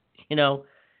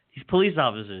 these police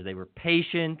officers, they were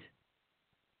patient.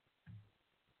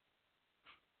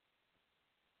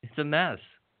 It's a mess.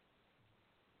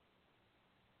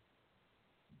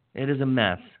 It is a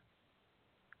mess.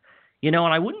 And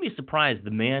I wouldn't be surprised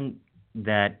the man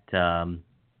that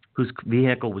whose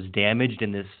vehicle was damaged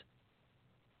in this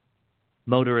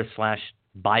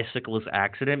motorist/bicyclist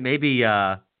accident, maybe he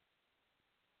has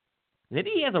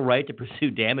a right to pursue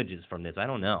damages from this. I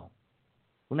don't know.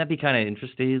 Wouldn't that be kind of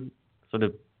interesting? Sort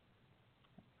of,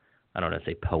 I don't want to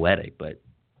say poetic, but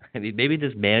maybe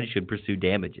this man should pursue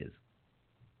damages.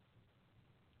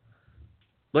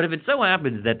 But if it so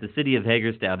happens that the city of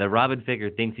Hagerstown, that Robin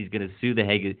Ficker thinks he's going to sue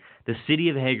the city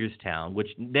of Hagerstown, which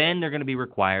then they're going to be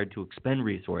required to expend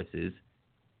resources.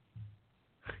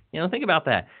 Think about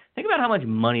that. Think about how much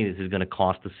money this is going to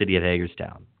cost the city of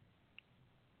Hagerstown.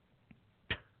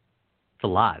 It's a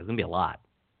lot. It's going to be a lot.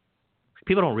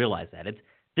 People don't realize that.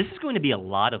 This is going to be a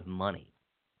lot of money.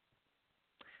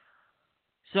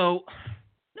 So,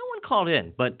 no one called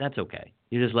in, but that's okay.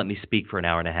 You just let me speak for an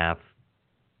hour and a half.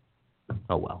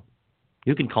 Oh, well.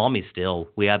 You can call me still.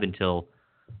 We have until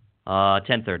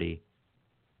 10:30.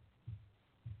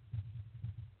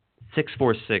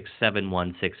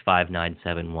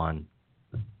 646-716-5971.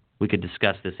 We could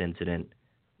discuss this incident.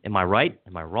 Am I right?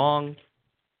 Am I wrong?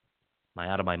 Am I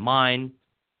out of my mind?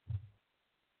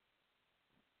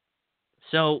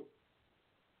 So,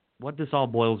 what this all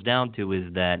boils down to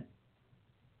is that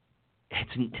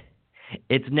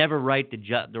it's never right to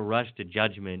rush to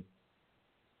judgment.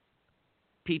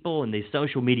 People and these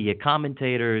social media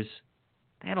commentators,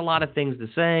 they had a lot of things to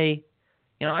say.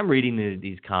 I'm reading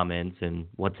these comments and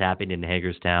what's happening in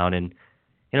Hagerstown, and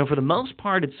for the most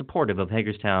part, it's supportive of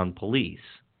Hagerstown Police.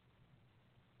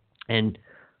 And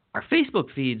our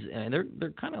Facebook feeds, they're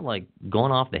kind of like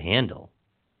going off the handle,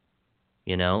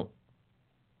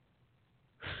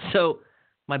 So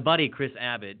my buddy Chris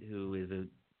Abbott, who is a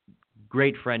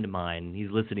great friend of mine, he's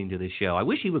listening to this show. I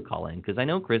wish he would call in because I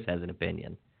know Chris has an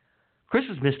opinion. Chris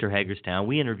is Mr. Hagerstown.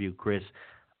 We interviewed Chris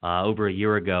over a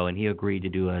year ago, and he agreed to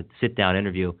do a sit-down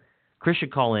interview. Chris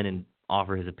should call in and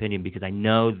offer his opinion because I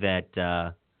know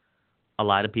that a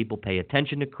lot of people pay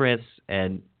attention to Chris,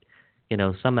 and,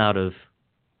 some out of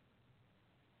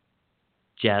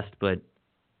jest, but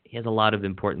he has a lot of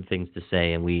important things to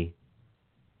say, and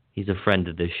he's a friend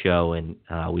of this show, and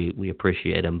we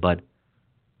appreciate him. But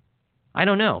I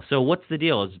don't know. So what's the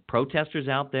deal? Is protesters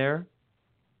out there?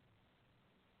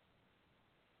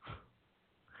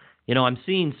 I'm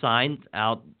seeing signs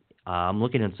out. I'm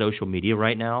looking at social media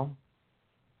right now,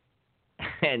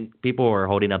 and people are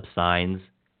holding up signs.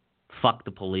 Fuck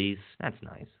the police. That's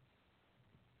nice.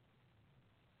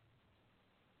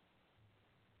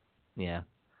 Yeah.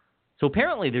 So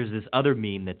apparently there's this other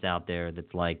meme that's out there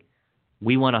that's like,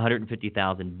 we want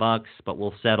 $150,000, but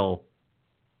we'll settle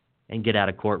and get out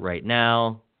of court right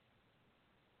now.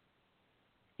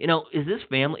 Is this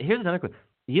family? Here's another question.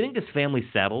 Do you think this family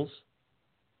settles?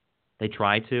 They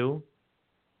try to?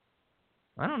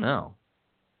 I don't know.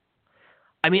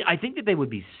 I mean, I think that they would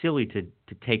be silly to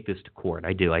take this to court.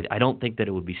 I do. I don't think that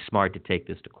it would be smart to take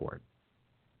this to court.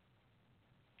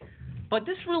 But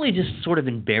this really just sort of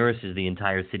embarrasses the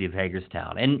entire city of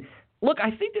Hagerstown. And look,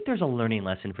 I think that there's a learning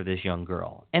lesson for this young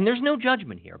girl. And there's no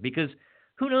judgment here because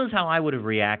who knows how I would have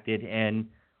reacted, and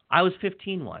I was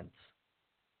 15 once.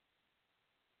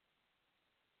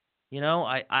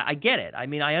 I get it. I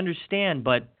mean, I understand,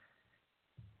 but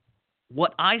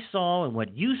what I saw and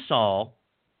what you saw,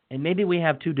 and maybe we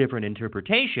have two different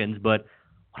interpretations, but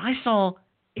what I saw,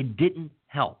 it didn't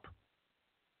help.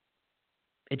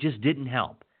 It just didn't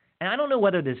help. And I don't know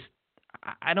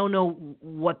I don't know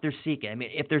what they're seeking. I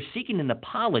mean, if they're seeking an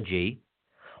apology,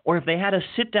 or if they had a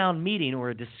sit-down meeting or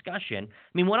a discussion.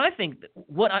 I mean, what I think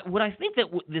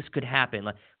that this could happen,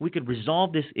 like we could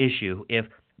resolve this issue if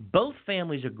both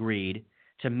families agreed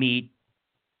to meet,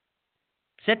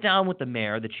 sit down with the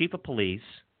mayor, the chief of police,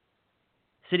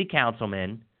 city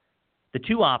councilman, the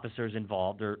two officers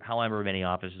involved, or however many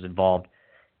officers involved,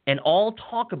 and all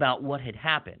talk about what had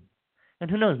happened. And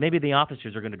who knows, maybe the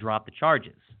officers are going to drop the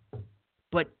charges.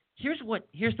 But here's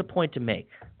the point to make.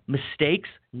 Mistakes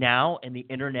now in the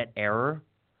internet era,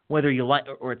 whether you like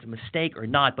or it's a mistake or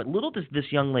not, but little does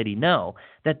this young lady know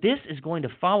that this is going to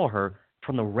follow her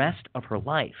from the rest of her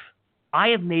life. I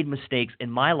have made mistakes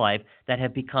in my life that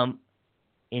have become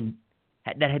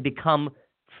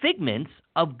figments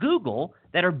of Google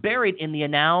that are buried in the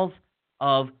annals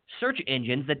of search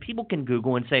engines that people can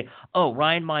Google and say, oh,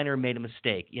 Ryan Miner made a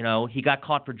mistake. You know, he got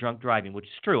caught for drunk driving, which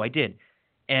is true. I did.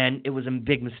 And it was a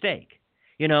big mistake.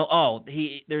 You know,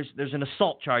 there's an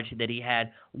assault charge that he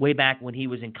had way back when he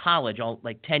was in college,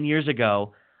 like 10 years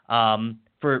ago,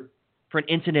 for an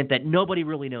incident that nobody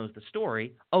really knows the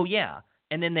story. Oh, yeah.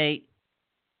 And then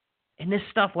and this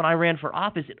stuff, when I ran for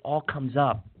office, it all comes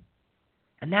up.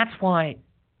 And that's why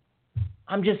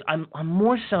I'm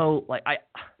more so like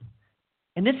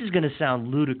and this is going to sound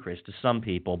ludicrous to some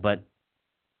people, but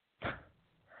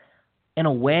in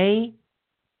a way,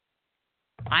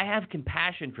 I have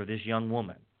compassion for this young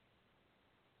woman.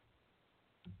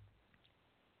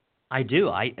 I do.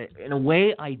 In a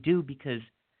way, I do, because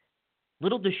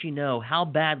little does she know how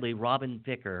badly Robin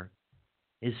Vicker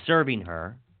is serving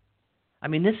her. I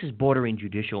mean, this is bordering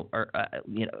judicial or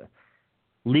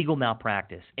legal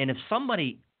malpractice. And if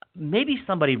maybe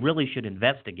somebody really should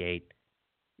investigate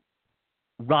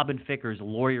Robin Ficker's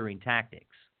lawyering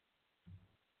tactics.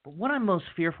 But what I'm most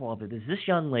fearful of is this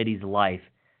young lady's life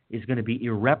is going to be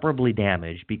irreparably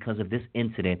damaged because of this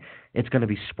incident. It's going to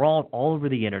be sprawled all over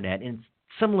the internet, and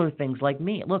similar things like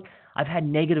me. Look, I've had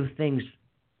negative things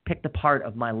picked apart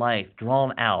of my life,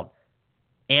 drawn out,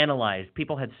 analyzed.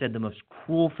 People had said the most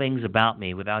cruel things about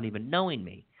me without even knowing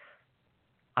me.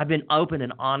 I've been open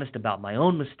and honest about my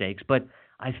own mistakes, but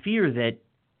I fear that,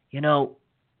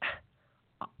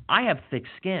 I have thick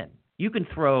skin. You can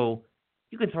throw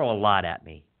a lot at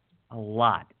me, a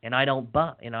lot, and I don't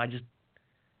butt.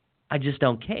 I just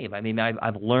don't cave. I mean,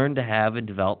 I've learned to have and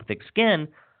develop thick skin,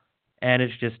 and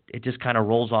it just kind of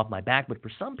rolls off my back. But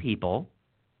for some people,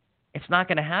 it's not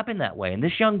going to happen that way. And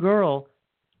this young girl,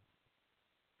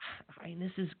 I mean,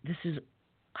 this is.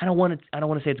 I don't want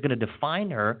to say it's going to define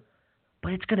her,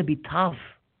 but it's going to be tough.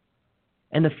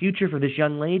 And the future for this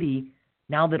young lady,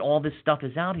 now that all this stuff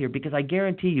is out here, because I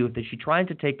guarantee you, if she tries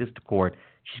to take this to court,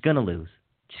 she's going to lose.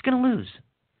 She's going to lose.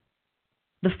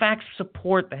 The facts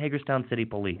support the Hagerstown City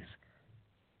Police.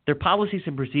 Their policies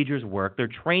and procedures work. Their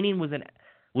training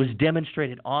was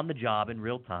demonstrated on the job in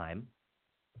real time.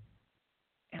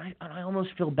 And I almost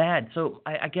feel bad. So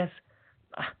I guess,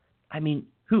 I mean,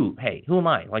 who am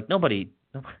I? Like, nobody,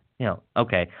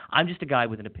 okay. I'm just a guy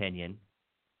with an opinion.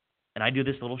 And I do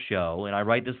this little show, and I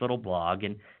write this little blog,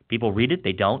 and people read it,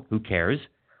 they don't, who cares?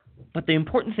 But the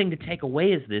important thing to take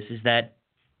away is that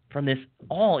from this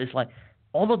all is like,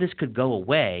 although this could go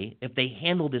away if they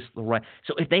handle this the right.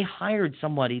 So if they hired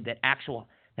somebody that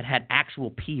had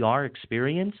actual PR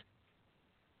experience,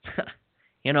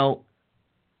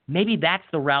 maybe that's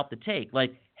the route to take.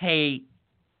 Like, hey,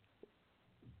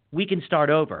 we can start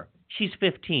over. She's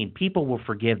 15. People will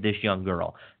forgive this young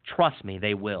girl. Trust me,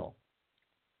 they will.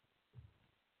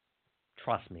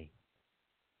 Trust me.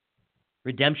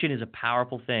 Redemption is a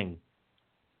powerful thing.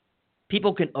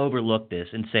 People can overlook this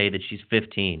and say that she's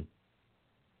 15.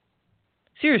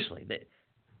 Seriously.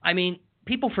 I mean,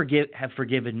 people have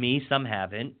forgiven me. Some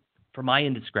haven't, for my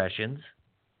indiscretions.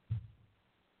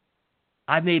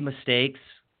 I've made mistakes.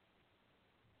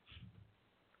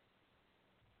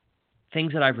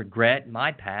 Things that I regret in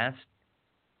my past.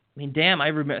 I mean, damn, I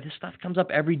remember this stuff comes up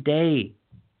every day.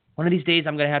 One of these days,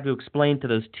 I'm going to have to explain to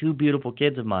those two beautiful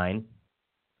kids of mine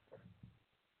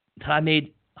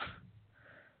that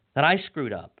I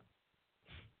screwed up,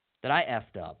 that I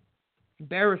effed up.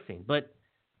 Embarrassing, but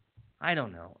I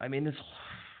don't know. I mean,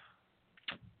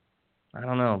 I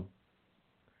don't know.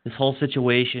 This whole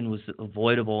situation was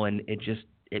avoidable, and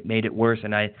it made it worse.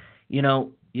 And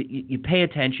you pay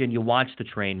attention, you watch the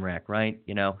train wreck, right?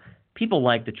 People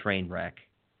like the train wreck.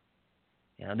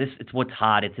 It's what's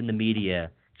hot. It's in the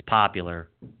media. It's popular.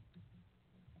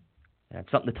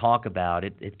 It's something to talk about.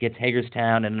 It gets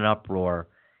Hagerstown in an uproar.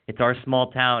 It's our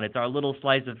small town. It's our little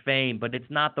slice of fame, but it's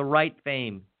not the right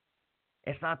fame.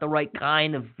 It's not the right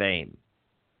kind of fame.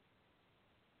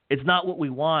 It's not what we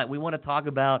want. We want to talk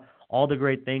about all the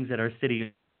great things that our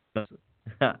city does.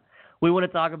 We want to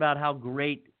talk about how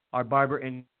great our Barber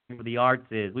and the arts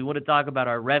is. We want to talk about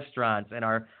our restaurants and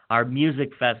our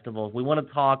music festivals. We want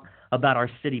to talk about our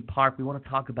city park. We want to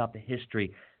talk about the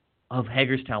history of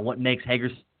Hagerstown, what makes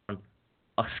Hagerstown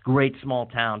a great small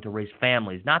town to raise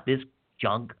families, not this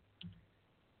junk.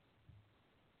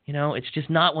 You know, it's just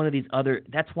not one of these other.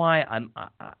 That's why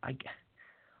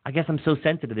I guess I'm so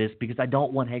sensitive to this, because I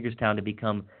don't want Hagerstown to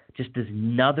become just this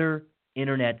another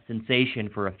internet sensation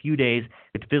for a few days.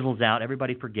 It fizzles out.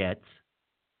 Everybody forgets.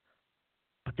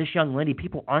 But this young lady,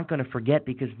 people aren't going to forget,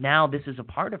 because now this is a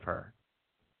part of her.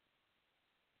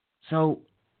 So,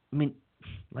 I mean,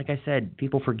 like I said,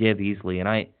 people forgive easily, and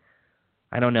I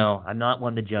don't know. I'm not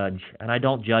one to judge, and I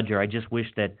don't judge her. I just wish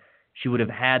that she would have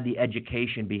had the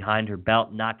education behind her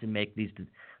belt not to make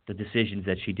the decisions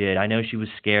that she did. I know she was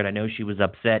scared. I know she was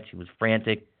upset. She was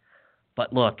frantic.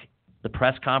 But look, the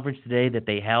press conference today that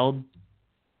they held,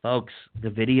 folks, the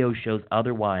video shows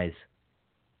otherwise.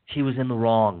 She was in the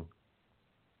wrong.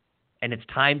 And it's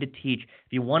time to teach.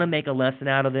 If you want to make a lesson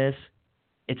out of this,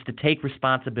 it's to take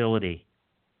responsibility.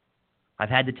 I've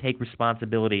had to take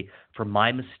responsibility for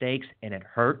my mistakes, and it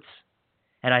hurts.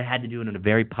 And I had to do it in a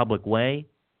very public way.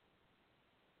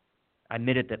 I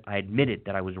admitted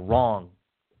that I was wrong.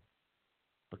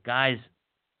 But guys,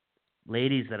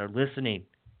 ladies that are listening,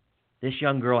 this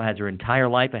young girl has her entire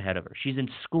life ahead of her. She's in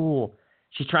school.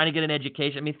 She's trying to get an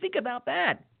education. I mean, think about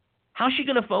that. How's she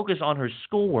going to focus on her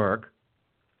schoolwork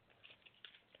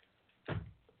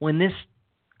when this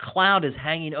cloud is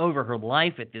hanging over her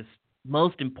life at this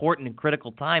most important and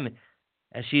critical time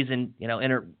as she's in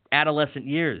her adolescent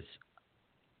years?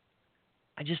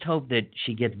 I just hope that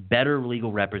she gets better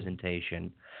legal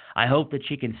representation. I hope that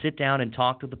she can sit down and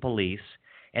talk to the police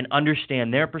and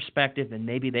understand their perspective, and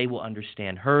maybe they will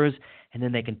understand hers, and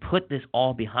then they can put this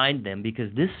all behind them,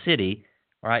 because this city,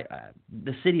 right,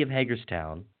 the city of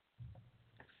Hagerstown,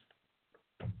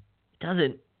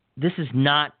 this is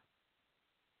not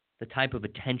the type of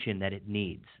attention that it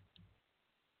needs.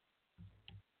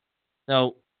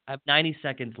 So I have 90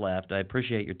 seconds left. I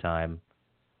appreciate your time.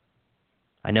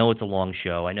 I know it's a long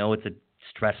show. I know it's a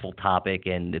stressful topic,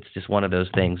 and it's just one of those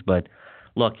things. But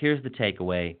look, here's the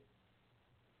takeaway.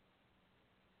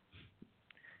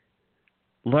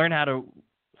 Learn how to...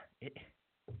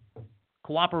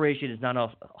 Cooperation is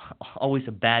not always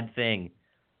a bad thing.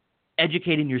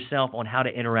 Educating yourself on how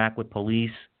to interact with police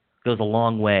goes a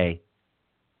long way.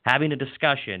 Having a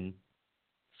discussion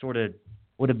sort of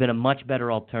would have been a much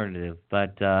better alternative,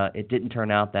 but it didn't turn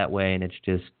out that way, and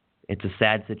it's a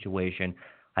sad situation.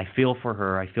 I feel for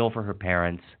her. I feel for her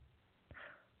parents.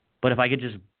 But if I could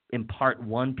just impart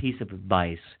one piece of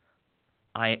advice,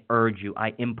 I urge you,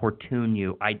 I importune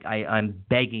you, I'm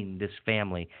begging this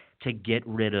family to get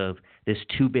rid of this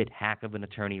two-bit hack of an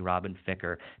attorney, Robin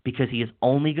Ficker, because he is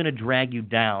only going to drag you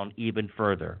down even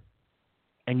further.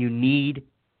 And you need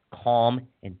calm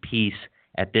and peace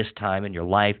at this time in your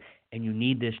life, and you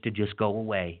need this to just go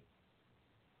away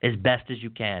as best as you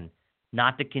can,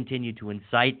 not to continue to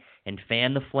incite and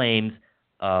fan the flames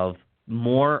of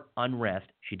more unrest.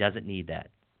 She doesn't need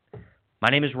that. My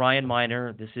name is Ryan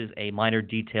Miner. This is A Minor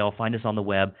Detail. Find us on the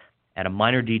web at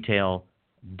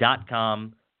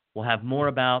aminordetail.com. We'll have more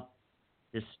about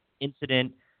this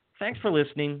incident. Thanks for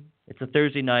listening. It's a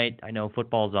Thursday night. I know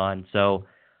football's on, so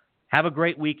have a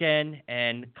great weekend,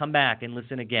 and come back and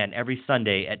listen again every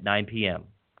Sunday at 9 p.m.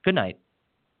 Good night.